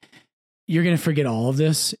in, you're going to forget all of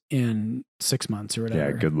this in 6 months or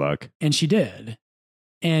whatever. Yeah, good luck. And she did.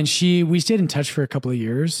 And we stayed in touch for a couple of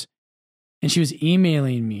years. And she was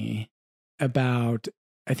emailing me about,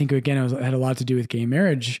 I think again, it had a lot to do with gay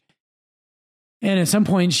marriage. And at some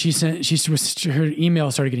point her email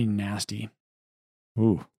started getting nasty.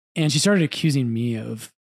 Ooh. And she started accusing me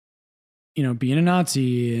of, being a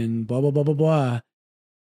Nazi and blah, blah, blah, blah, blah.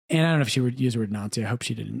 And I don't know if she would use the word Nazi. I hope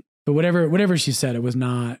she didn't. But whatever she said, it was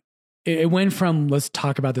not, it went from, let's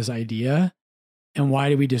talk about this idea and why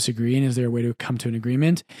do we disagree? And is there a way to come to an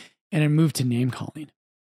agreement? And it moved to name calling.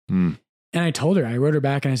 Mm. And I told her, I wrote her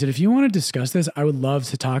back and I said, if you want to discuss this, I would love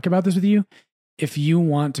to talk about this with you. If you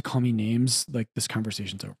want to call me names, like, this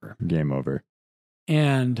conversation's over. Game over.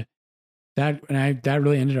 And that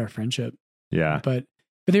really ended our friendship. Yeah. But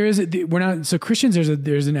so Christians,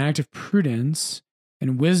 there's an act of prudence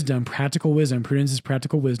and wisdom, practical wisdom. Prudence is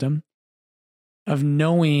practical wisdom of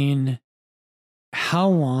knowing how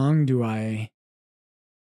long do I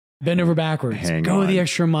bend over backwards, go the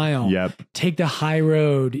extra mile, take the high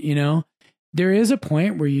road, There is a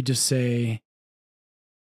point where you just say,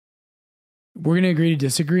 we're going to agree to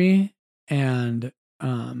disagree and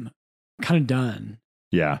kind of done.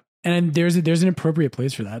 Yeah. And there's an appropriate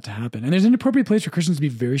place for that to happen. And there's an appropriate place for Christians to be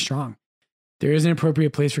very strong. There is an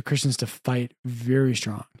appropriate place for Christians to fight very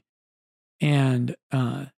strong. And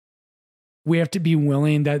we have to be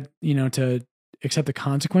willing that, to accept the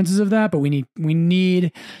consequences of that. But we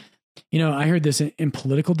need, I heard this in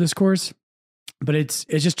political discourse, but it's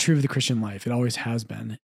just true of the Christian life. It always has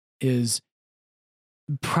been, is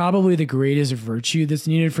probably the greatest virtue that's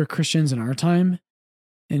needed for Christians in our time.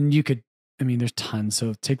 And there's tons,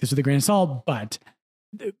 so take this with a grain of salt, but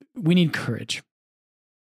we need courage.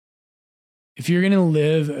 if you're going to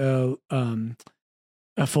live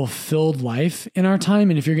a fulfilled life in our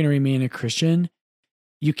time, and if you're going to remain a Christian,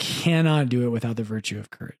 you cannot do it without the virtue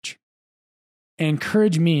of courage. And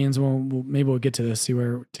courage means, maybe we'll get to this, see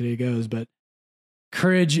where today goes, but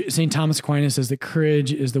courage, St. Thomas Aquinas says that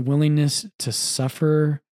courage is the willingness to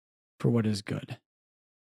suffer for what is good,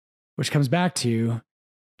 which comes back to,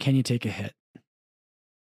 can you take a hit?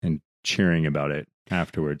 And cheering about it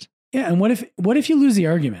afterwards. Yeah. And what if you lose the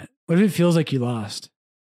argument? What if it feels like you lost?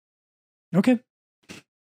 Okay.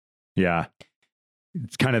 Yeah.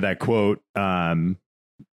 It's kind of that quote,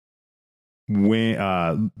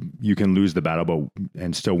 when you can lose the battle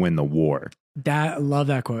and still win the war. I love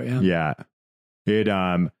that quote. Yeah. Yeah. It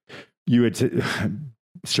you had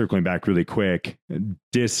circling back really quick,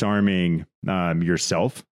 disarming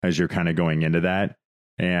yourself as you're kind of going into that,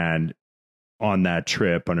 and on that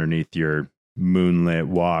trip underneath your moonlit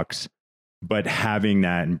walks, but having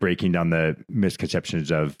that and breaking down the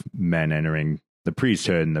misconceptions of men entering the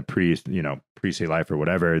priesthood and the priestly life or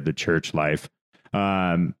whatever, the church life.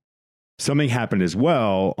 Something happened as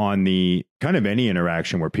well on the kind of any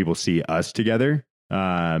interaction where people see us together.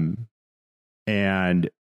 And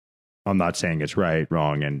I'm not saying it's right,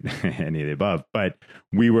 wrong, and any of the above, but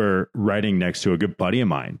we were riding next to a good buddy of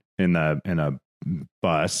mine in a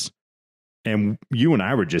bus, and you and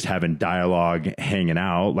I were just having dialogue, hanging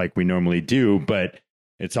out like we normally do. But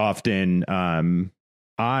it's often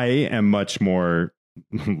I am much more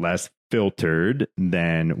less filtered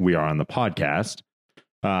than we are on the podcast.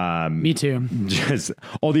 Me too. Just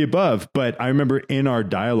all the above. But I remember in our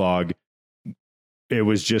dialogue, it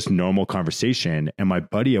was just normal conversation. And my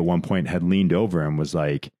buddy at one point had leaned over and was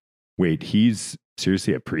like, wait, he's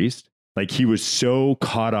seriously a priest? Like, he was so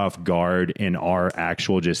caught off guard in our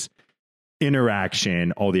actual just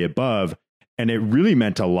interaction, all the above. And it really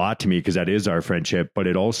meant a lot to me because that is our friendship. But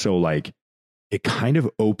it also, like, it kind of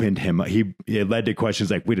opened him up. It led to questions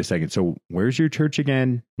like, wait a second, so where's your church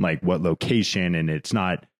again? Like, what location? And it's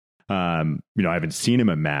not, I haven't seen him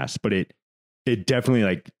at mass, but it definitely,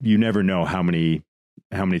 like, you never know how many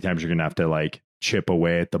times you're going to have to, like, chip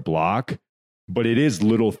away at the block. But it is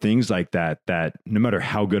little things like that no matter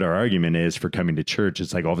how good our argument is for coming to church,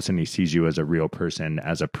 it's like all of a sudden he sees you as a real person,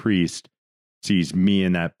 as a priest, sees me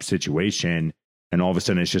in that situation. And all of a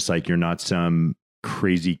sudden it's just like, you're not some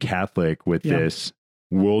crazy Catholic with this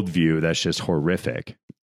worldview that's just horrific.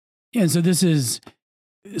 Yeah. And so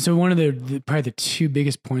one of the probably the two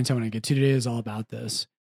biggest points I want to get to today is all about this,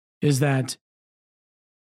 is that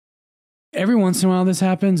every once in a while this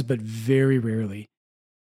happens, but very rarely.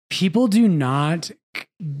 People they're not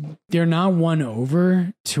won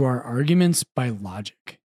over to our arguments by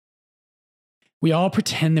logic. We all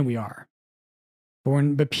pretend that we are,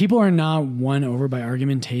 but people are not won over by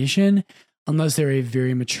argumentation unless they're a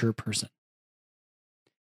very mature person.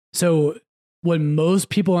 So what most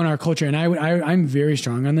people in our culture, and I'm very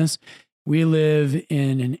strong on this, we live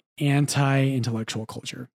in an anti-intellectual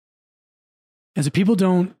culture. And so people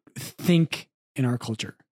don't think in our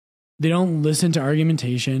culture. They don't listen to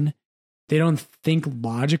argumentation. They don't think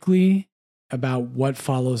logically about what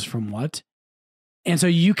follows from what. And so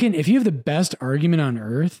if you have the best argument on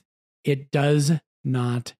earth, it does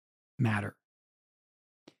not matter.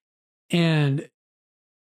 And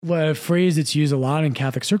a phrase that's used a lot in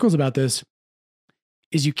Catholic circles about this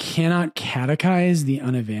is you cannot catechize the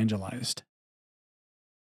unevangelized.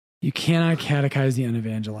 You cannot catechize the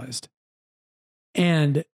unevangelized.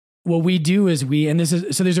 And what we do is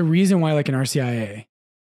there's a reason why, like in RCIA,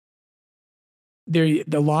 a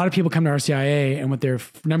lot of people come to RCIA and what their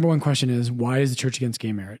number one question is, why is the church against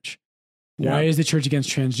gay marriage? Why is the church against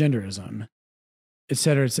transgenderism? Et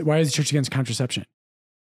cetera. Why is the church against contraception?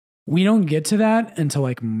 We don't get to that until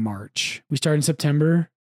like March. We start in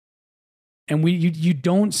September, and you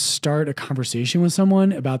don't start a conversation with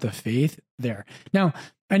someone about the faith there. Now,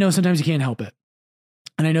 I know sometimes you can't help it.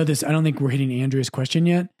 And I know this, I don't think we're hitting Andrew's question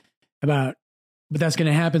yet but that's going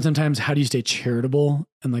to happen sometimes. How do you stay charitable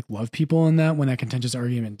and like love people in that when that contentious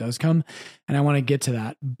argument does come? And I want to get to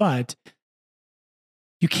that, but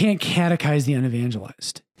you can't catechize the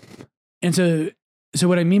unevangelized. And so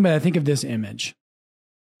what I mean by that, I think of this image.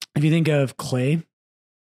 If you think of clay,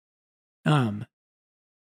 if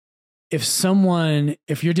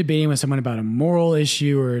you're debating with someone about a moral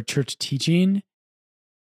issue or a church teaching,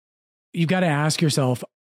 you've got to ask yourself,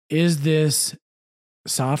 is this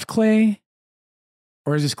soft clay,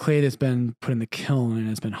 or is this clay that's been put in the kiln and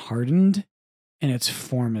it's been hardened and its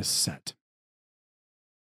form is set?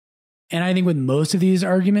 And I think with most of these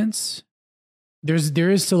arguments, there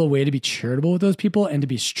is still a way to be charitable with those people and to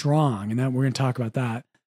be strong. And that we're going to talk about that.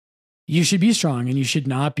 you should be strong and you should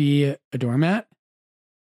not be a doormat.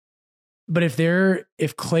 But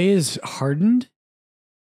if clay is hardened,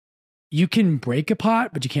 you can break a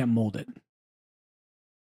pot, but you can't mold it.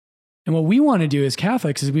 And what we want to do as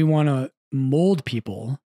Catholics is we want to mold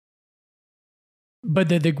people.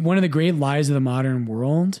 But one of the great lies of the modern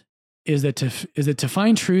world is that to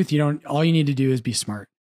find truth, all you need to do is be smart.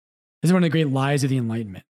 This is one of the great lies of the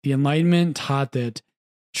Enlightenment. The Enlightenment taught that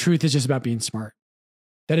truth is just about being smart.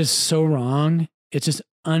 That is so wrong. It's just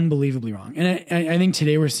unbelievably wrong. And I think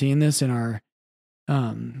today we're seeing this in our,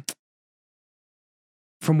 from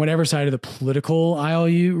whatever side of the political aisle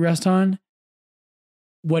you rest on,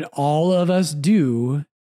 what all of us do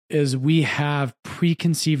is we have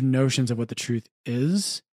preconceived notions of what the truth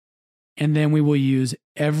is, and then we will use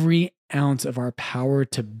every ounce of our power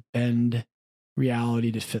to bend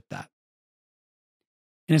reality to fit that.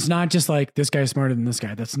 And it's not just like this guy's smarter than this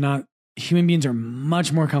guy. That's not, human beings are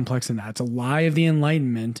much more complex than that. It's a lie of the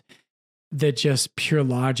Enlightenment that just pure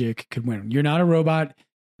logic could win. You're not a robot.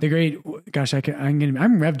 I'm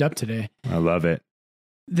revved up today. I love it.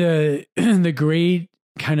 The great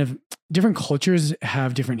kind of different cultures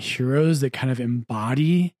have different heroes that kind of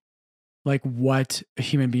embody like what a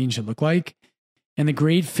human being should look like. And the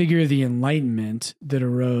great figure of the Enlightenment that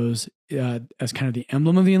arose as kind of the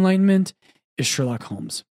emblem of the Enlightenment is Sherlock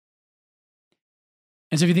Holmes.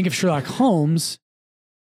 And so if you think of Sherlock Holmes,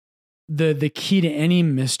 the key to any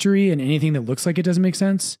mystery and anything that looks like it doesn't make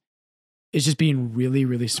sense is just being really,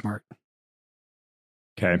 really smart.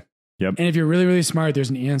 Okay. Yep. And if you're really, really smart, there's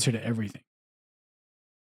an answer to everything.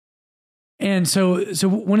 And so one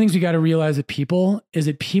of the things we got to realize is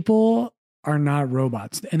that people are not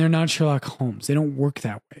robots and they're not Sherlock Holmes. They don't work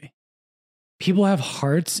that way. People have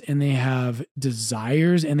hearts and they have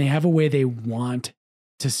desires and they have a way they want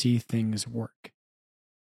to see things work.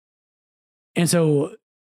 And so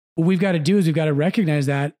what we've got to do is we've got to recognize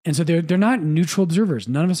that. And so they're not neutral observers.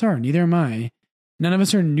 None of us are. Neither am I. None of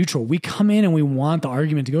us are neutral. We come in and we want the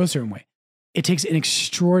argument to go a certain way. It takes an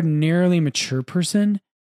extraordinarily mature person,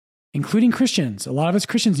 including Christians. A lot of us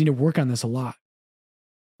Christians need to work on this a lot.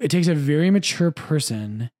 It takes a very mature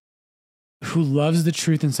person who loves the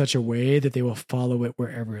truth in such a way that they will follow it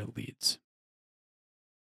wherever it leads.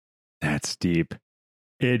 That's deep.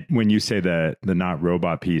 When you say the not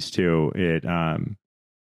robot piece too, it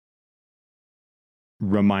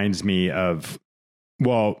reminds me of,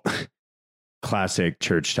 classic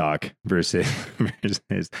church talk versus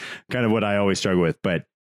kind of what I always struggle with, but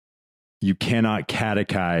you cannot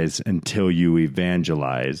catechize until you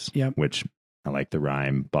evangelize, yep. Which I like the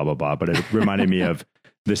rhyme, blah, blah, blah. But it reminded me of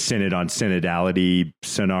the synod on synodality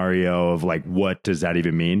scenario of like, what does that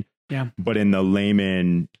even mean? Yeah. But in the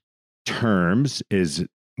layman terms is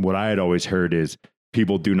what I had always heard is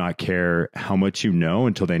people do not care how much you know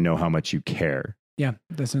until they know how much you care. Yeah.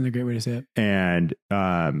 That's another great way to say it. And,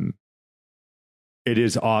 it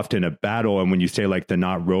is often a battle. And when you say like the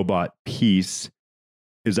not robot piece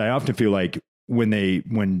is I often feel like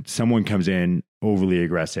when someone comes in overly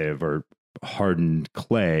aggressive or hardened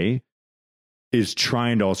clay is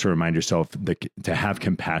trying to also remind yourself to have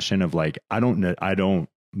compassion of like,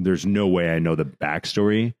 there's no way I know the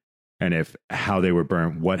backstory and if how they were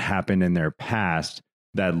burnt, what happened in their past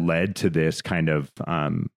that led to this kind of,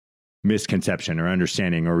 misconception or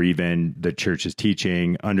understanding, or even the church's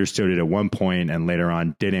teaching understood it at one point and later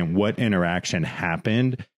on didn't. What interaction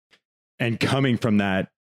happened? And coming from that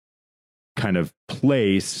kind of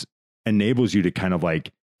place enables you to kind of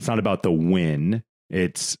like, it's not about the win.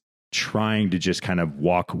 It's trying to just kind of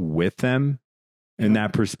walk with them in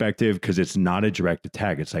that perspective, because it's not a direct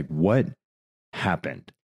attack. It's like, what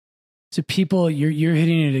happened? So people, you're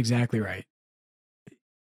hitting it exactly right.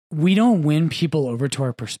 We don't win people over to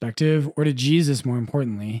our perspective or to Jesus, more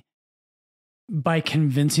importantly, by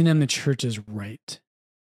convincing them the church is right.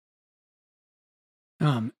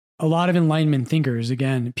 A lot of Enlightenment thinkers,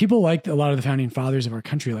 again, people like a lot of the founding fathers of our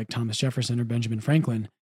country, like Thomas Jefferson or Benjamin Franklin,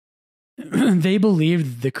 they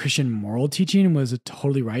believed the Christian moral teaching was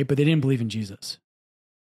totally right, but they didn't believe in Jesus.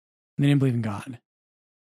 They didn't believe in God.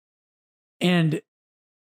 And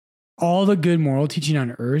all the good moral teaching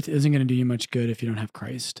on earth isn't going to do you much good if you don't have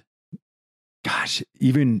Christ. Gosh,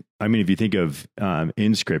 if you think of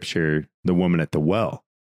in scripture, the woman at the well,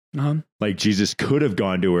 like Jesus could have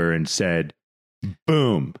gone to her and said,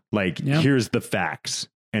 boom, like, here's the facts.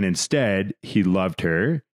 And instead he loved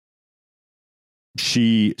her.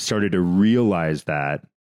 She started to realize that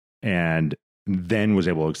and then was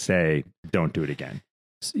able to say, don't do it again.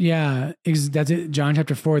 Yeah, that's it. John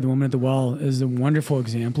chapter 4, the woman at the well is a wonderful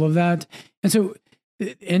example of that. And so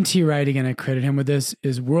N.T. Wright, again, I credit him with this,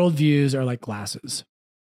 is worldviews are like glasses.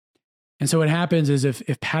 And so what happens is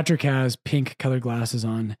if Patrick has pink colored glasses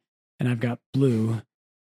on and I've got blue,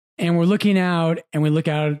 and we're looking out and we look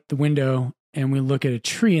out the window and we look at a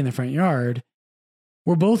tree in the front yard,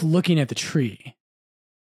 we're both looking at the tree.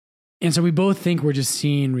 And so we both think we're just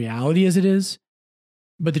seeing reality as it is.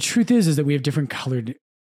 But the truth is that we have different colored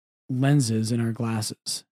lenses in our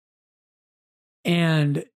glasses.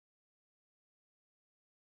 And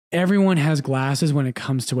everyone has glasses when it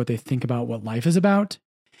comes to what they think about what life is about.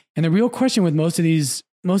 And the real question with most of these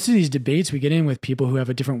debates we get in with people who have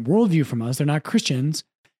a different worldview from us, they're not Christians,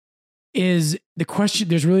 is the question,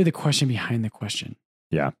 there's really the question behind the question.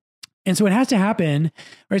 Yeah. And so it has to happen,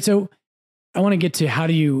 right? So I want to get to how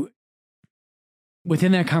do you,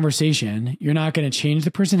 within that conversation, you're not going to change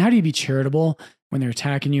the person. How do you be charitable when they're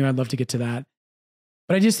attacking you? I'd love to get to that.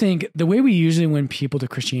 But I just think the way we usually win people to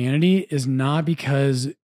Christianity is not because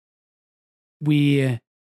we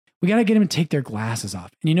got to get them to take their glasses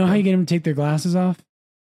off. And you know how you get them to take their glasses off?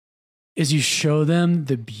 Is you show them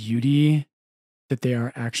the beauty that they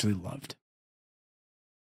are actually loved.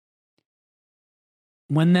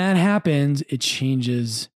 When that happens, it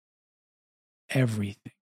changes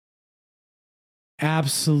everything.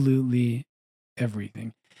 Absolutely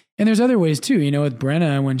everything. And there's other ways too, with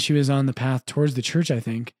Brenna, when she was on the path towards the church, I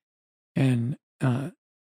think, and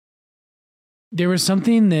there was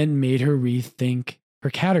something that made her rethink her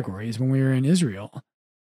categories when we were in Israel.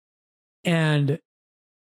 And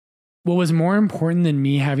what was more important than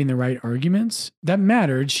me having the right arguments, that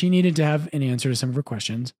mattered. She needed to have an answer to some of her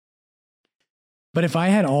questions. But if I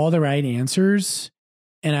had all the right answers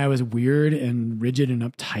and I was weird and rigid and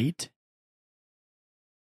uptight,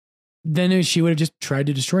 then she would have just tried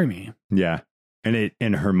to destroy me. Yeah. And it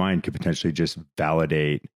in her mind could potentially just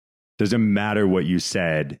validate. Doesn't matter what you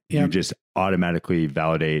said. Yep. You just automatically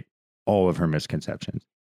validate all of her misconceptions.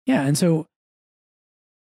 Yeah. And so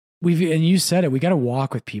and you said it, we got to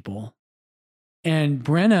walk with people. And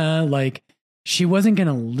Brenna, she wasn't going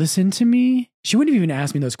to listen to me. She wouldn't have even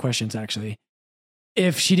asked me those questions, actually.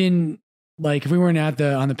 If she didn't, if we weren't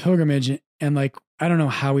on the pilgrimage and I don't know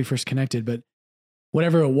how we first connected, but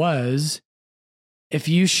whatever it was, if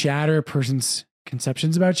you shatter a person's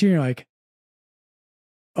conceptions about you, you're like,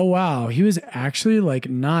 oh, wow, he was actually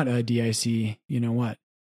not a DIC, you know what?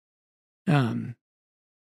 I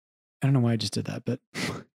don't know why I just did that, but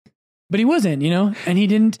he wasn't,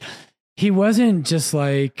 and he wasn't just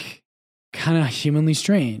kind of humanly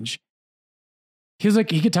strange. He was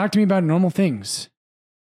he could talk to me about normal things,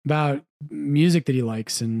 about music that he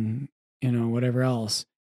likes and, whatever else.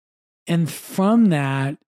 And from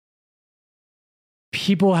that,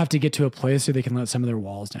 people have to get to a place where they can let some of their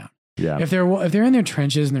walls down. Yeah. If they're in their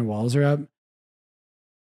trenches and their walls are up,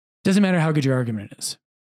 doesn't matter how good your argument is.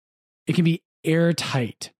 It can be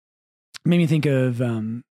airtight. It made me think of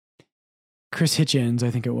Chris Hitchens,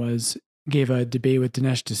 I think it was, gave a debate with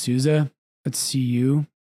Dinesh D'Souza at CU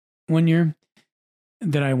one year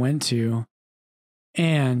that I went to.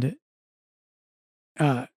 And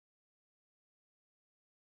in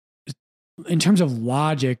terms of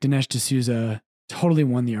logic, Dinesh D'Souza totally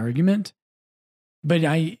won the argument. But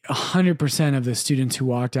 100% of the students who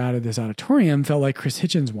walked out of this auditorium felt like Chris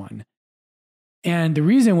Hitchens won. And the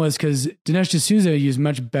reason was because Dinesh D'Souza used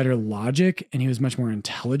much better logic and he was much more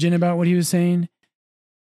intelligent about what he was saying.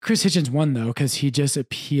 Chris Hitchens won, though, because he just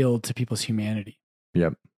appealed to people's humanity.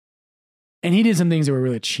 Yep. And he did some things that were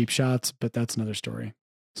really cheap shots, but that's another story.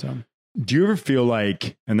 So, do you ever feel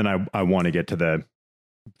like, and then I want to get to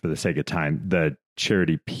for the sake of time, the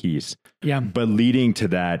charity piece. Yeah. But leading to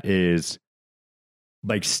that is,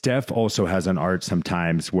 Steph also has an art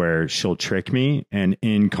sometimes where she'll trick me. And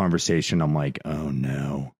in conversation, I'm like, oh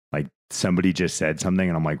no, somebody just said something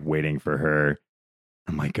and I'm waiting for her.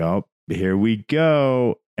 I'm like, oh, here we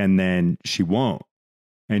go. And then she won't.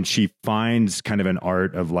 And she finds kind of an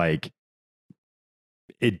art of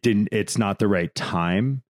it's not the right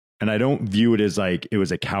time. And I don't view it as it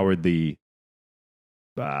was a cowardly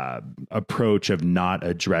approach of not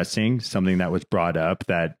addressing something that was brought up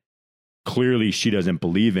that clearly she doesn't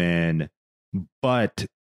believe in, but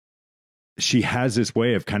she has this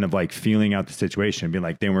way of kind of feeling out the situation and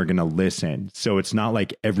being they weren't going to listen. So it's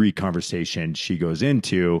not every conversation she goes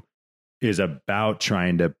into is about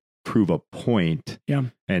trying to prove a point. Yeah.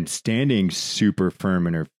 And standing super firm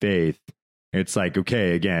in her faith. It's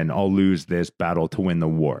okay, again, I'll lose this battle to win the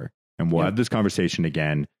war. And we'll have this conversation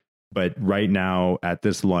again. But right now at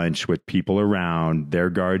this lunch with people around, their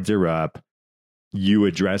guards are up. You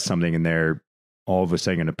address something and they're all of a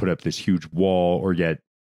sudden going to put up this huge wall or get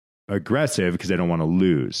aggressive because they don't want to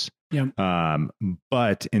lose. Yeah.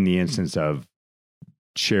 But in the instance of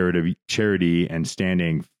charity and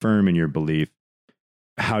standing firm in your belief.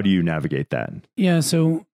 How do you navigate that? Yeah.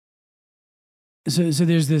 So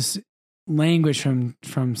there's this language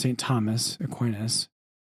from St. Thomas Aquinas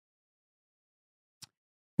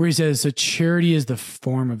where he says, so charity is the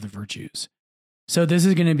form of the virtues. So this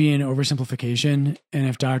is going to be an oversimplification. And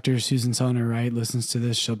if Dr. Susan Sellner Wright listens to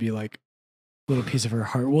this, she'll be like, a little piece of her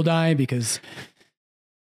heart will die because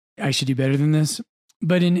I should do better than this.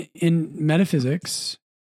 But in metaphysics,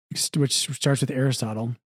 which starts with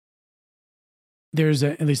Aristotle, there's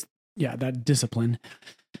at least that discipline.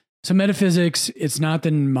 So metaphysics, it's not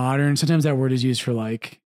the modern, sometimes that word is used for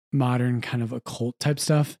like modern kind of occult type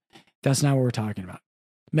stuff. That's not what we're talking about.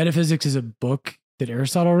 Metaphysics is a book that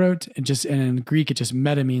Aristotle wrote. And in Greek, it just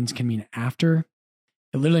meta can mean after.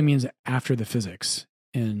 It literally means after the physics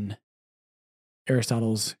in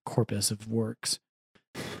Aristotle's corpus of works.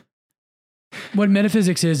 What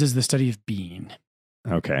metaphysics is the study of being.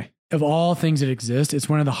 Okay. Of all things that exist, it's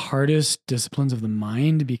one of the hardest disciplines of the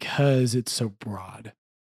mind because it's so broad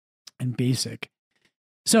and basic.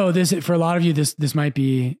 So this, for a lot of you, this might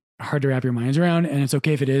be hard to wrap your minds around, and it's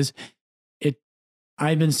okay if it is.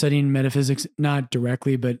 I've been studying metaphysics, not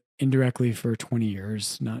directly, but indirectly for 20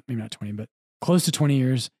 years, maybe not 20, but close to 20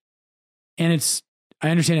 years. And I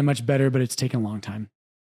understand it much better, but it's taken a long time.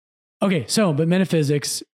 Okay. But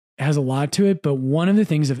metaphysics has a lot to it, but one of the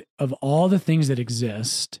things of all the things that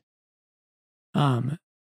exist,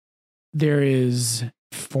 there is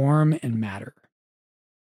form and matter.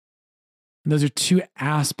 Those are two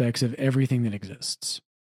aspects of everything that exists.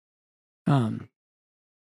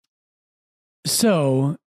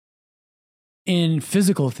 So in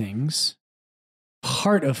physical things,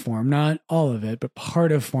 part of form, not all of it, but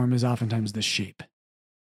part of form is oftentimes the shape.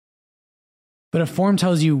 But a form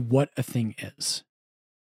tells you what a thing is.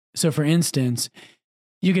 So for instance,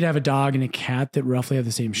 you could have a dog and a cat that roughly have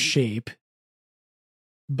the same shape,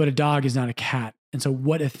 but a dog is not a cat. And so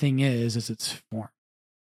what a thing is its form.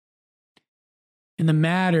 And the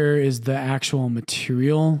matter is the actual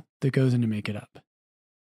material that goes in to make it up.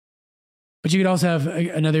 But you could also have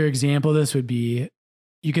another example of this would be,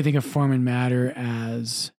 you could think of form and matter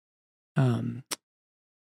as in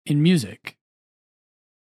music.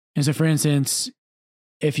 And so for instance,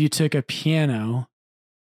 if you took a piano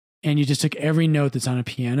and you just took every note that's on a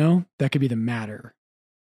piano, that could be the matter.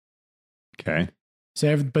 Okay.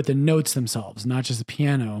 So, but the notes themselves, not just the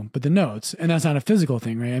piano, but the notes. And that's not a physical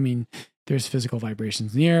thing, right? I mean, there's physical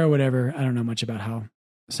vibrations in the air, whatever. I don't know much about how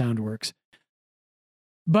sound works.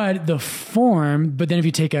 But the form, but then if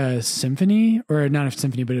you take a symphony, or not a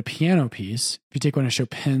symphony, but a piano piece, if you take one of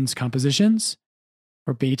Chopin's compositions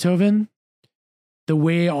or Beethoven, the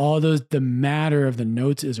way the matter of the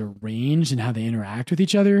notes is arranged and how they interact with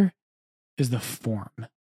each other is the form.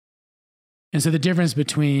 And so the difference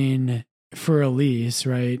between, for Elise,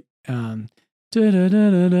 right? You know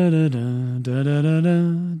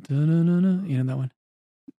that one?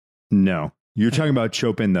 No. You're talking about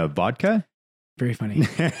Chopin, the vodka? Very funny.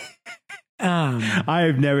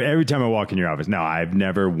 I've never, every time I walk in your office, no, I've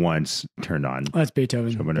never once turned on. Well, that's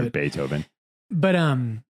Beethoven. Chopin or Beethoven.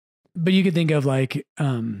 But you could think of like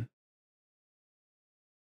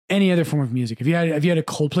any other form of music. If you had a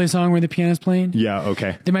Coldplay song where the piano's playing, yeah,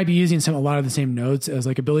 okay, they might be using a lot of the same notes as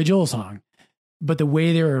like a Billy Joel song, but the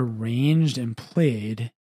way they're arranged and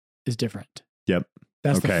played is different. Yep,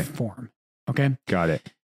 that's the form. Okay, got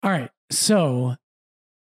it. All right, so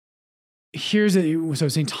so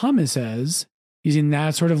St. Thomas says, using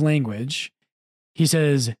that sort of language, he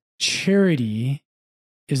says charity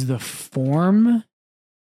is the form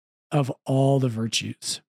of all the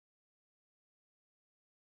virtues.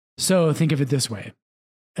 So think of it this way.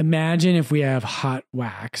 Imagine if we have hot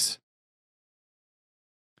wax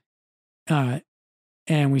and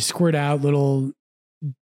we squirt out little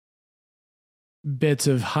bits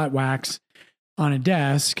of hot wax on a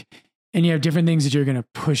desk, and you have different things that you're going to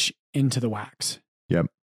push into the wax. Yep.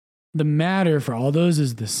 The matter for all those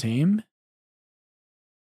is the same,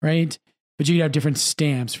 right? But you could have different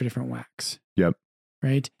stamps for different wax. Yep.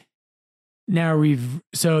 Right? Now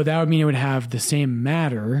so that would mean it would have the same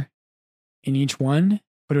matter in each one,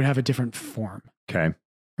 but it would have a different form. Okay.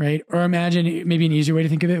 Right? Or imagine, maybe an easier way to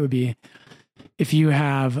think of it would be if you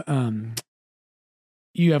have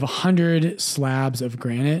 100 slabs of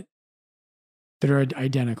granite that are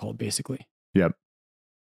identical, basically. Yep.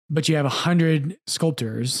 But you have 100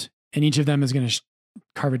 sculptors, and each of them is going to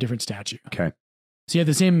carve a different statue. Okay. So you have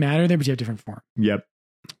the same matter there, but you have different form. Yep.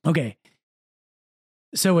 Okay.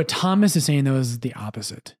 So what Thomas is saying, though, is the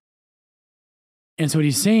opposite. And so what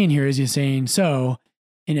he's saying here is so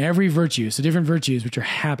in every virtue, so different virtues, which are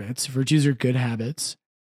habits, virtues are good habits,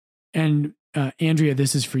 And Andrea,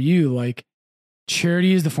 this is for you. Like,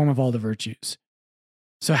 charity is the form of all the virtues.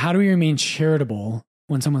 So how do we remain charitable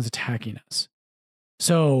when someone's attacking us?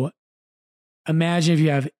 So imagine if you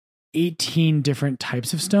have 18 different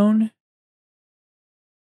types of stone,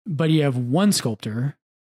 but you have one sculptor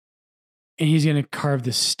and he's going to carve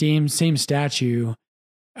the same statue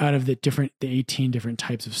out of the 18 different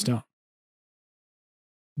types of stone.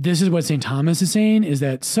 This is what St. Thomas is saying, is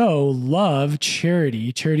that love,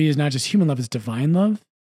 charity is not just human love, it's divine love.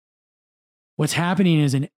 What's happening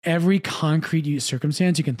is in every concrete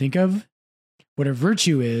circumstance you can think of, what a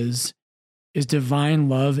virtue is divine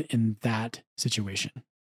love in that situation.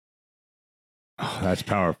 Oh, that's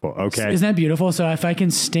powerful. Okay. Isn't that beautiful? So if I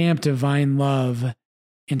can stamp divine love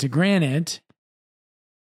into granite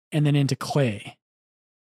and then into clay,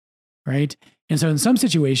 right? And so in some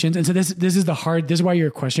situations, and so this is why your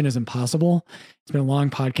question is impossible. It's been a long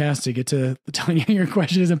podcast to get to telling you your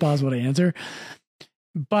question is impossible to answer.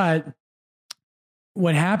 But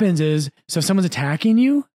what happens is, so if someone's attacking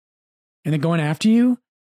you and they're going after you,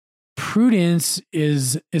 prudence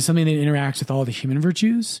is something that interacts with all the human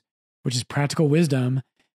virtues, which is practical wisdom.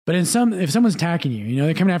 But if someone's attacking you,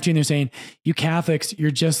 they're coming after you and they're saying, you Catholics,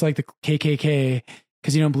 you're just like the KKK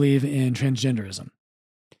because you don't believe in transgenderism.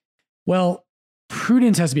 Well,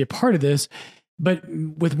 prudence has to be a part of this, but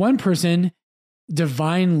with one person,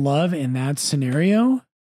 divine love in that scenario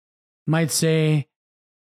might say,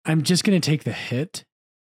 I'm just going to take the hit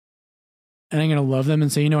and I'm going to love them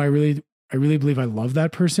and say, I really believe I love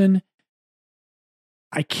that person.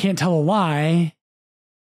 I can't tell a lie.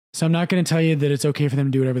 So I'm not going to tell you that it's okay for them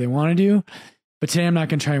to do whatever they want to do. But today I'm not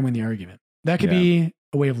going to try and win the argument. That could be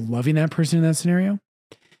a way of loving that person in that scenario.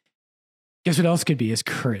 Guess what else could be is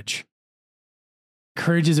courage.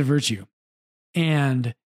 Courage is a virtue.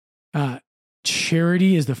 And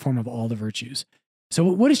charity is the form of all the virtues. So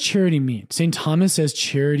what does charity mean? St. Thomas says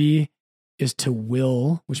charity is to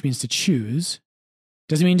will, which means to choose.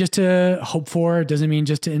 Doesn't mean just to hope for, doesn't mean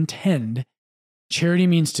just to intend. Charity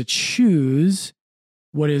means to choose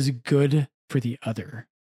what is good for the other.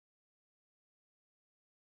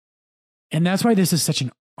 And that's why this is such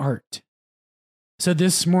an art. So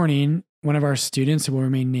this morning, one of our students, who will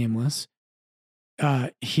remain nameless,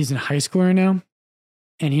 he's in high school right now,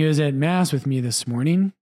 and he was at Mass with me this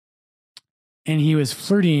morning, and he was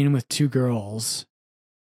flirting with two girls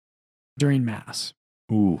during Mass.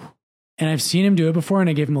 Ooh. And I've seen him do it before, and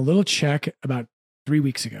I gave him a little check about 3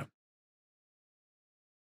 weeks ago.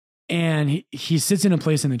 And he sits in a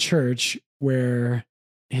place in the church where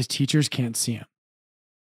his teachers can't see him.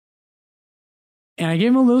 And I gave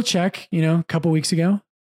him a little check, a couple weeks ago,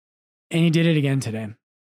 and he did it again today.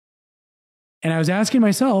 And I was asking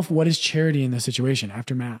myself, what is charity in this situation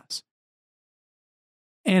after Mass?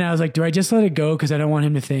 And I was like, do I just let it go because I don't want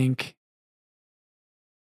him to think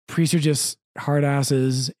priests are just hard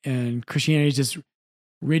asses and Christianity is just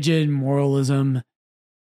rigid moralism?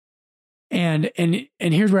 And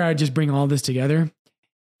here's where I just bring all this together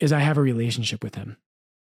is I have a relationship with him.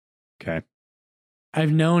 Okay.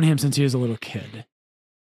 I've known him since he was a little kid.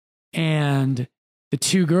 And the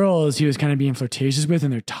two girls he was kind of being flirtatious with,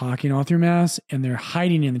 and they're talking all through Mass, and they're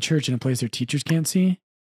hiding in the church in a place their teachers can't see.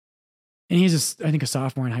 And he's I think a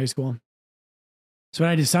sophomore in high school. So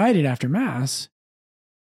what I decided after Mass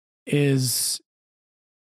is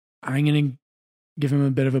I'm going to give him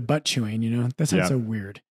a bit of a butt chewing, That sounds so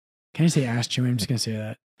weird. Can I say ass chewing? I'm just going to say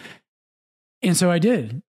that. And so I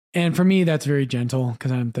did. And for me, that's very gentle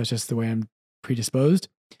because that's just the way I'm predisposed.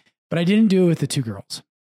 But I didn't do it with the two girls.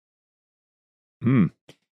 And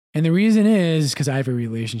the reason is because I have a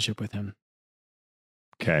relationship with him.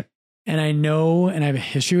 Okay. And I know, and I have a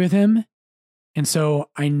history with him. And so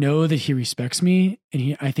I know that he respects me,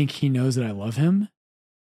 and I think he knows that I love him.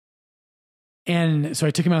 And so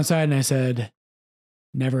I took him outside and I said,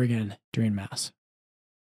 never again during Mass.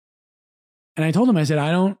 And I told him, I said, I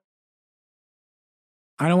don't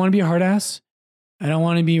want to be a hard ass. I don't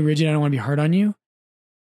want to be rigid. I don't want to be hard on you,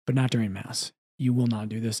 but not during Mass. You will not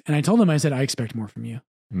do this. And I told him, I said, I expect more from you.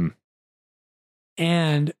 But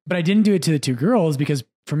I didn't do it to the two girls because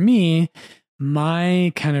for me,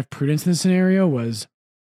 my kind of prudence in the scenario was,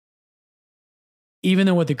 even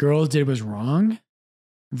though what the girls did was wrong,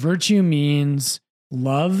 virtue means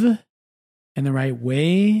love in the right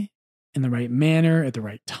way, in the right manner, at the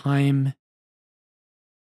right time,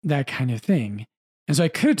 that kind of thing. And so I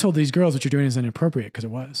could have told these girls what you're doing is inappropriate because it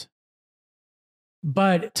was.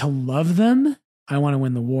 But to love them, I want to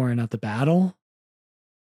win the war and not the battle.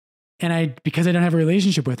 And because I don't have a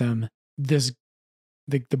relationship with him, the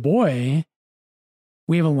boy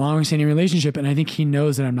we have a long-standing relationship, and I think he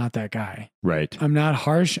knows that I'm not that guy. Right. I'm not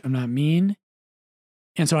harsh. I'm not mean.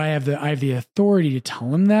 And so I have the authority to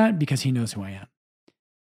tell him that because he knows who I am.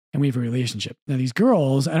 And we have a relationship. Now these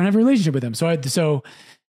girls, I don't have a relationship with them. So I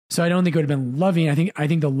don't think it would have been loving. I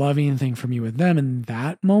think the loving thing for me with them in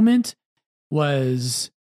that moment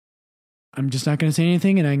was, I'm just not going to say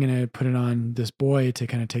anything, and I'm going to put it on this boy to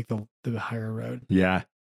kind of take the higher road. Yeah.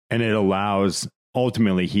 And it allows,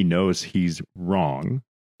 ultimately, he knows he's wrong.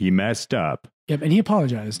 He messed up. Yep. And he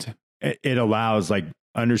apologized. It allows like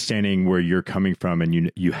understanding where you're coming from,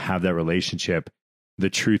 and you have that relationship, the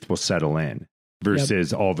truth will settle in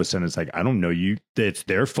versus all of a sudden it's like, I don't know you. It's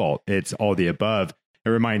their fault. It's all the above. It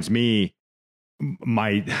reminds me,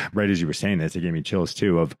 right as you were saying this, it gave me chills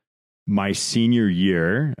too, of my senior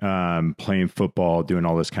year, playing football, doing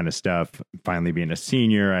all this kind of stuff, finally being a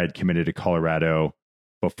senior. I had committed to Colorado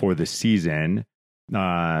before the season.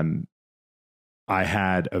 I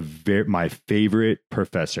had my favorite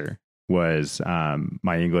professor was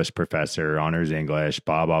my English professor, honors English,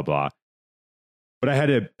 blah, blah, blah. But I had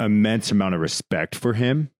an immense amount of respect for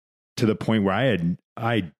him to the point where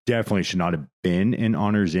I definitely should not have been in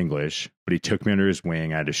honors English, but he took me under his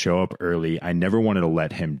wing. I had to show up early. I never wanted to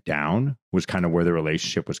let him down, was kind of where the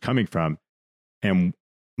relationship was coming from. And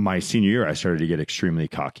my senior year, I started to get extremely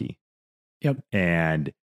cocky. Yep.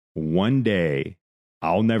 And one day,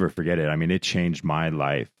 I'll never forget it. I mean, it changed my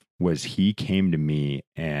life, was he came to me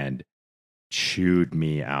and chewed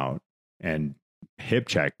me out and hip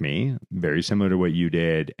checked me, very similar to what you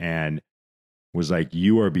did, and was like,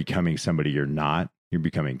 you are becoming somebody you're not. You're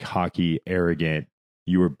becoming cocky, arrogant.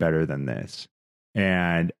 You are better than this.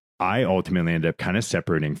 And I ultimately ended up kind of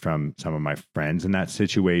separating from some of my friends in that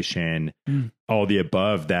situation, all the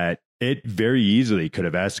above, that it very easily could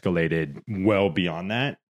have escalated well beyond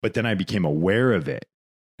that. But then I became aware of it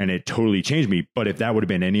and it totally changed me. But if that would have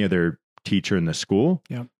been any other teacher in the school,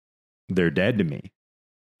 they're dead to me.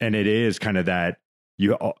 And it is kind of that,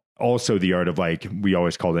 you also the art of, like, we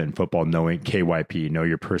always call it in football, knowing KYP, know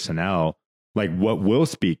your personnel, like what will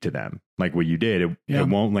speak to them, like what you did. It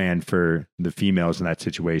won't land for the females in that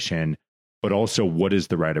situation, but also what is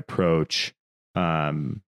the right approach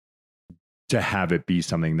to have it be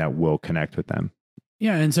something that will connect with them.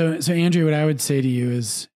 Yeah. And so Andrew, what I would say to you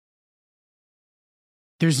is,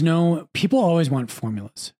 people always want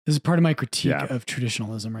formulas. This is part of my critique of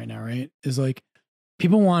traditionalism right now, right? Is like,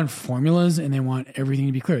 people want formulas and they want everything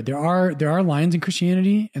to be clear. There are lines in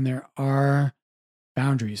Christianity and there are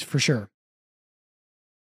boundaries for sure.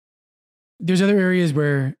 There's other areas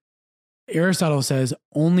where Aristotle says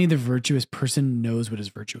only the virtuous person knows what is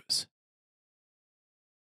virtuous.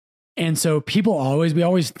 And so we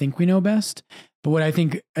always think we know best. But what I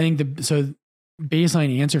think the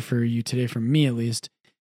baseline answer for you today, from me at least,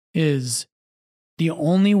 is the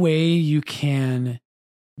only way you can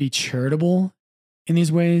be charitable in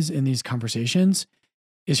these ways, in these conversations,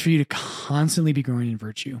 is for you to constantly be growing in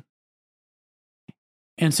virtue.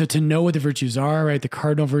 And so to know what the virtues are, right? The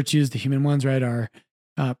cardinal virtues, the human ones, right, are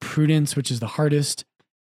prudence, which is the hardest,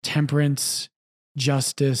 temperance,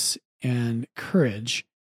 justice, and courage,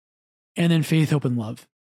 and then faith, hope, and love.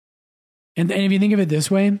 And if you think of it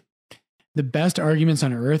this way, the best arguments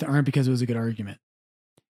on earth aren't because it was a good argument.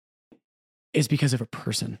 It's because of a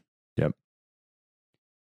person. Yep.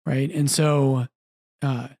 Right. And so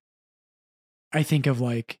I think of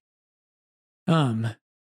like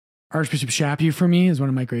Archbishop Chaput for me is one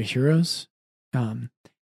of my great heroes. And,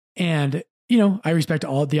 I respect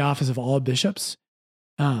the office of all bishops.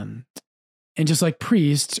 And just like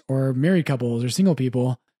priests or married couples or single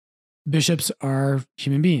people, bishops are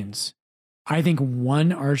human beings. I think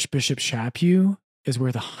one Archbishop Chaput is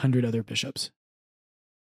worth 100 other bishops.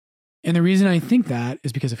 And the reason I think that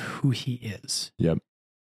is because of who he is. Yep.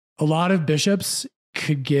 A lot of bishops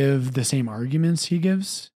could give the same arguments he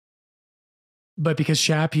gives, but because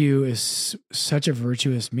Chaput is such a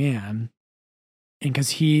virtuous man, and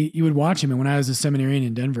because you would watch him, and when I was a seminarian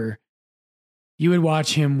in Denver, you would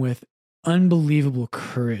watch him with unbelievable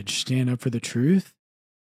courage stand up for the truth.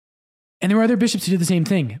 And there were other bishops who did the same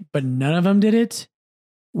thing, but none of them did it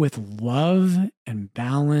with love and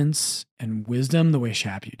balance and wisdom the way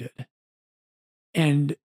Chaput did.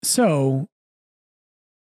 And so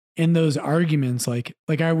in those arguments, like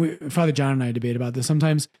Father John and I debate about this,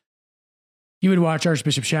 sometimes you would watch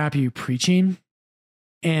Archbishop Chaput preaching,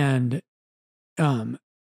 and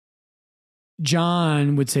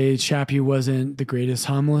John would say Chaput wasn't the greatest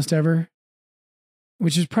homilist ever,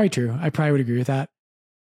 which is probably true. I probably would agree with that.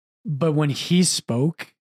 But when he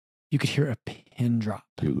spoke, you could hear a pin drop.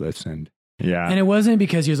 You listened. Yeah. And it wasn't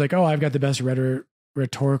because he was like, oh, I've got the best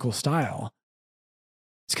rhetorical style.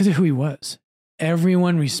 It's because of who he was.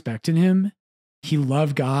 Everyone respected him. He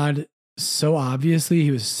loved God so obviously.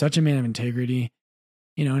 He was such a man of integrity,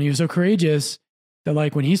 and he was so courageous that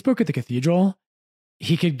like when he spoke at the cathedral,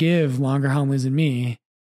 he could give longer homilies than me.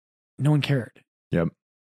 No one cared. Yep.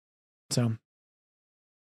 So.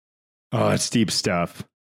 Oh, it's deep stuff.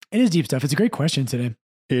 It is deep stuff. It's a great question today.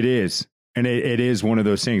 It is. And it is one of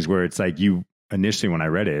those things where it's like initially when I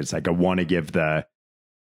read it, it's like I want to give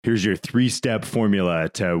here's your 3-step formula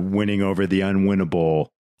to winning over the unwinnable,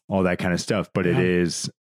 all that kind of stuff. But it is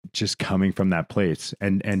just coming from that place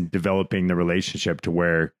and developing the relationship to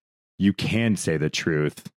where you can say the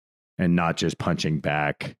truth and not just punching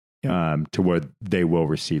back to where they will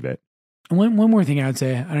receive it. One more thing I would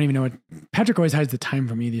say, I don't even know what Patrick always hides the time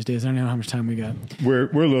from me these days. I don't know how much time we got. We're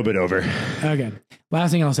a little bit over. Okay. Last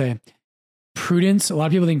thing I'll say, prudence. A lot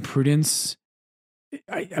of people think prudence.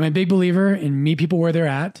 I'm a big believer in meet people where they're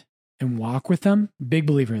at and walk with them. Big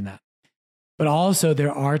believer in that. But also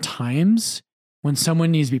there are times when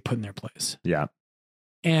someone needs to be put in their place. Yeah.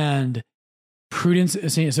 And prudence,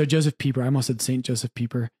 so Joseph Pieper, I almost said Saint Joseph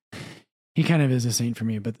Pieper. He kind of is a saint for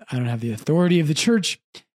me, but I don't have the authority of the church.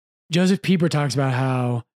 Joseph Pieper talks about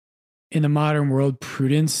how in the modern world,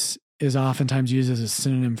 prudence is oftentimes used as a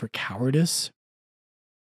synonym for cowardice.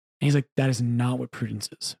 And he's like, that is not what prudence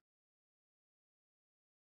is.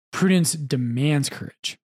 Prudence demands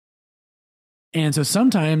courage. And so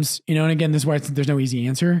sometimes, and again, this is why there's no easy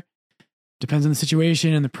answer. Depends on the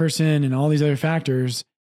situation and the person and all these other factors.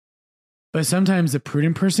 But sometimes the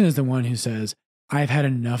prudent person is the one who says, I've had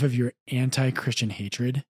enough of your anti-Christian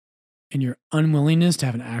hatred and your unwillingness to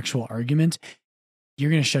have an actual argument.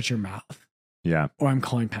 You're going to shut your mouth. Yeah. Or I'm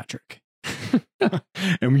calling Patrick.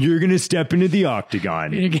 And you're going to step into the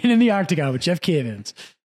octagon. You're getting in the octagon with Jeff Cavins.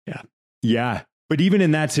 Yeah. Yeah. But even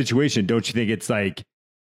in that situation, don't you think it's like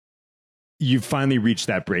you've finally reached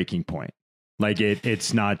that breaking point? Like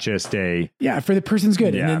it's not just yeah, for the person's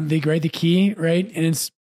good. Yeah. And then the key, right? And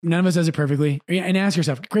it's none of us does it perfectly. And ask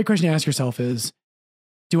yourself, great question to ask yourself is,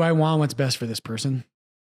 do I want what's best for this person?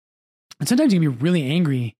 And sometimes you can be really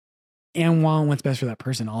angry and want what's best for that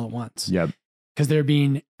person all at once. Yep. Because they're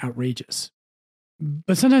being outrageous.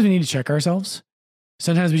 But sometimes we need to check ourselves.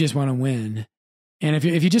 Sometimes we just want to win. And if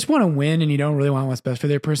you just want to win and you don't really want what's best for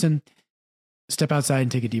their person, step outside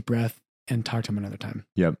and take a deep breath and talk to them another time.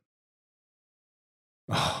 Yep.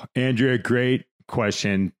 Oh, Andrea, great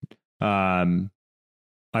question. I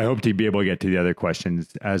hope to be able to get to the other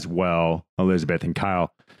questions as well, Elizabeth and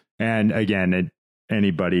Kyle. And again,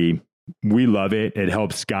 anybody, we love it. It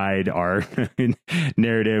helps guide our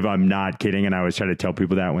narrative. I'm not kidding. And I always try to tell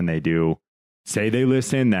people that when they do say they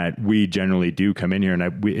listen, that we generally do come in here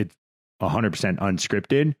and it's 100%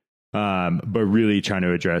 unscripted, but really trying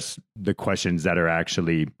to address the questions that are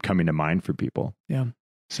actually coming to mind for people. Yeah.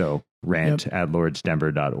 So rant at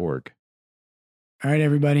lordsdenver.org. All right,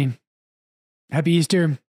 everybody. Happy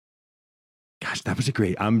Easter. Gosh, that was a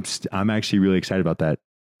great, I'm actually really excited about that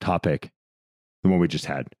topic, the one we just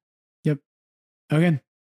had. Yep. Okay.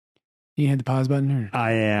 You hit the pause button? Or?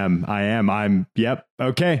 I am. Yep.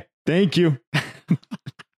 Okay. Thank you.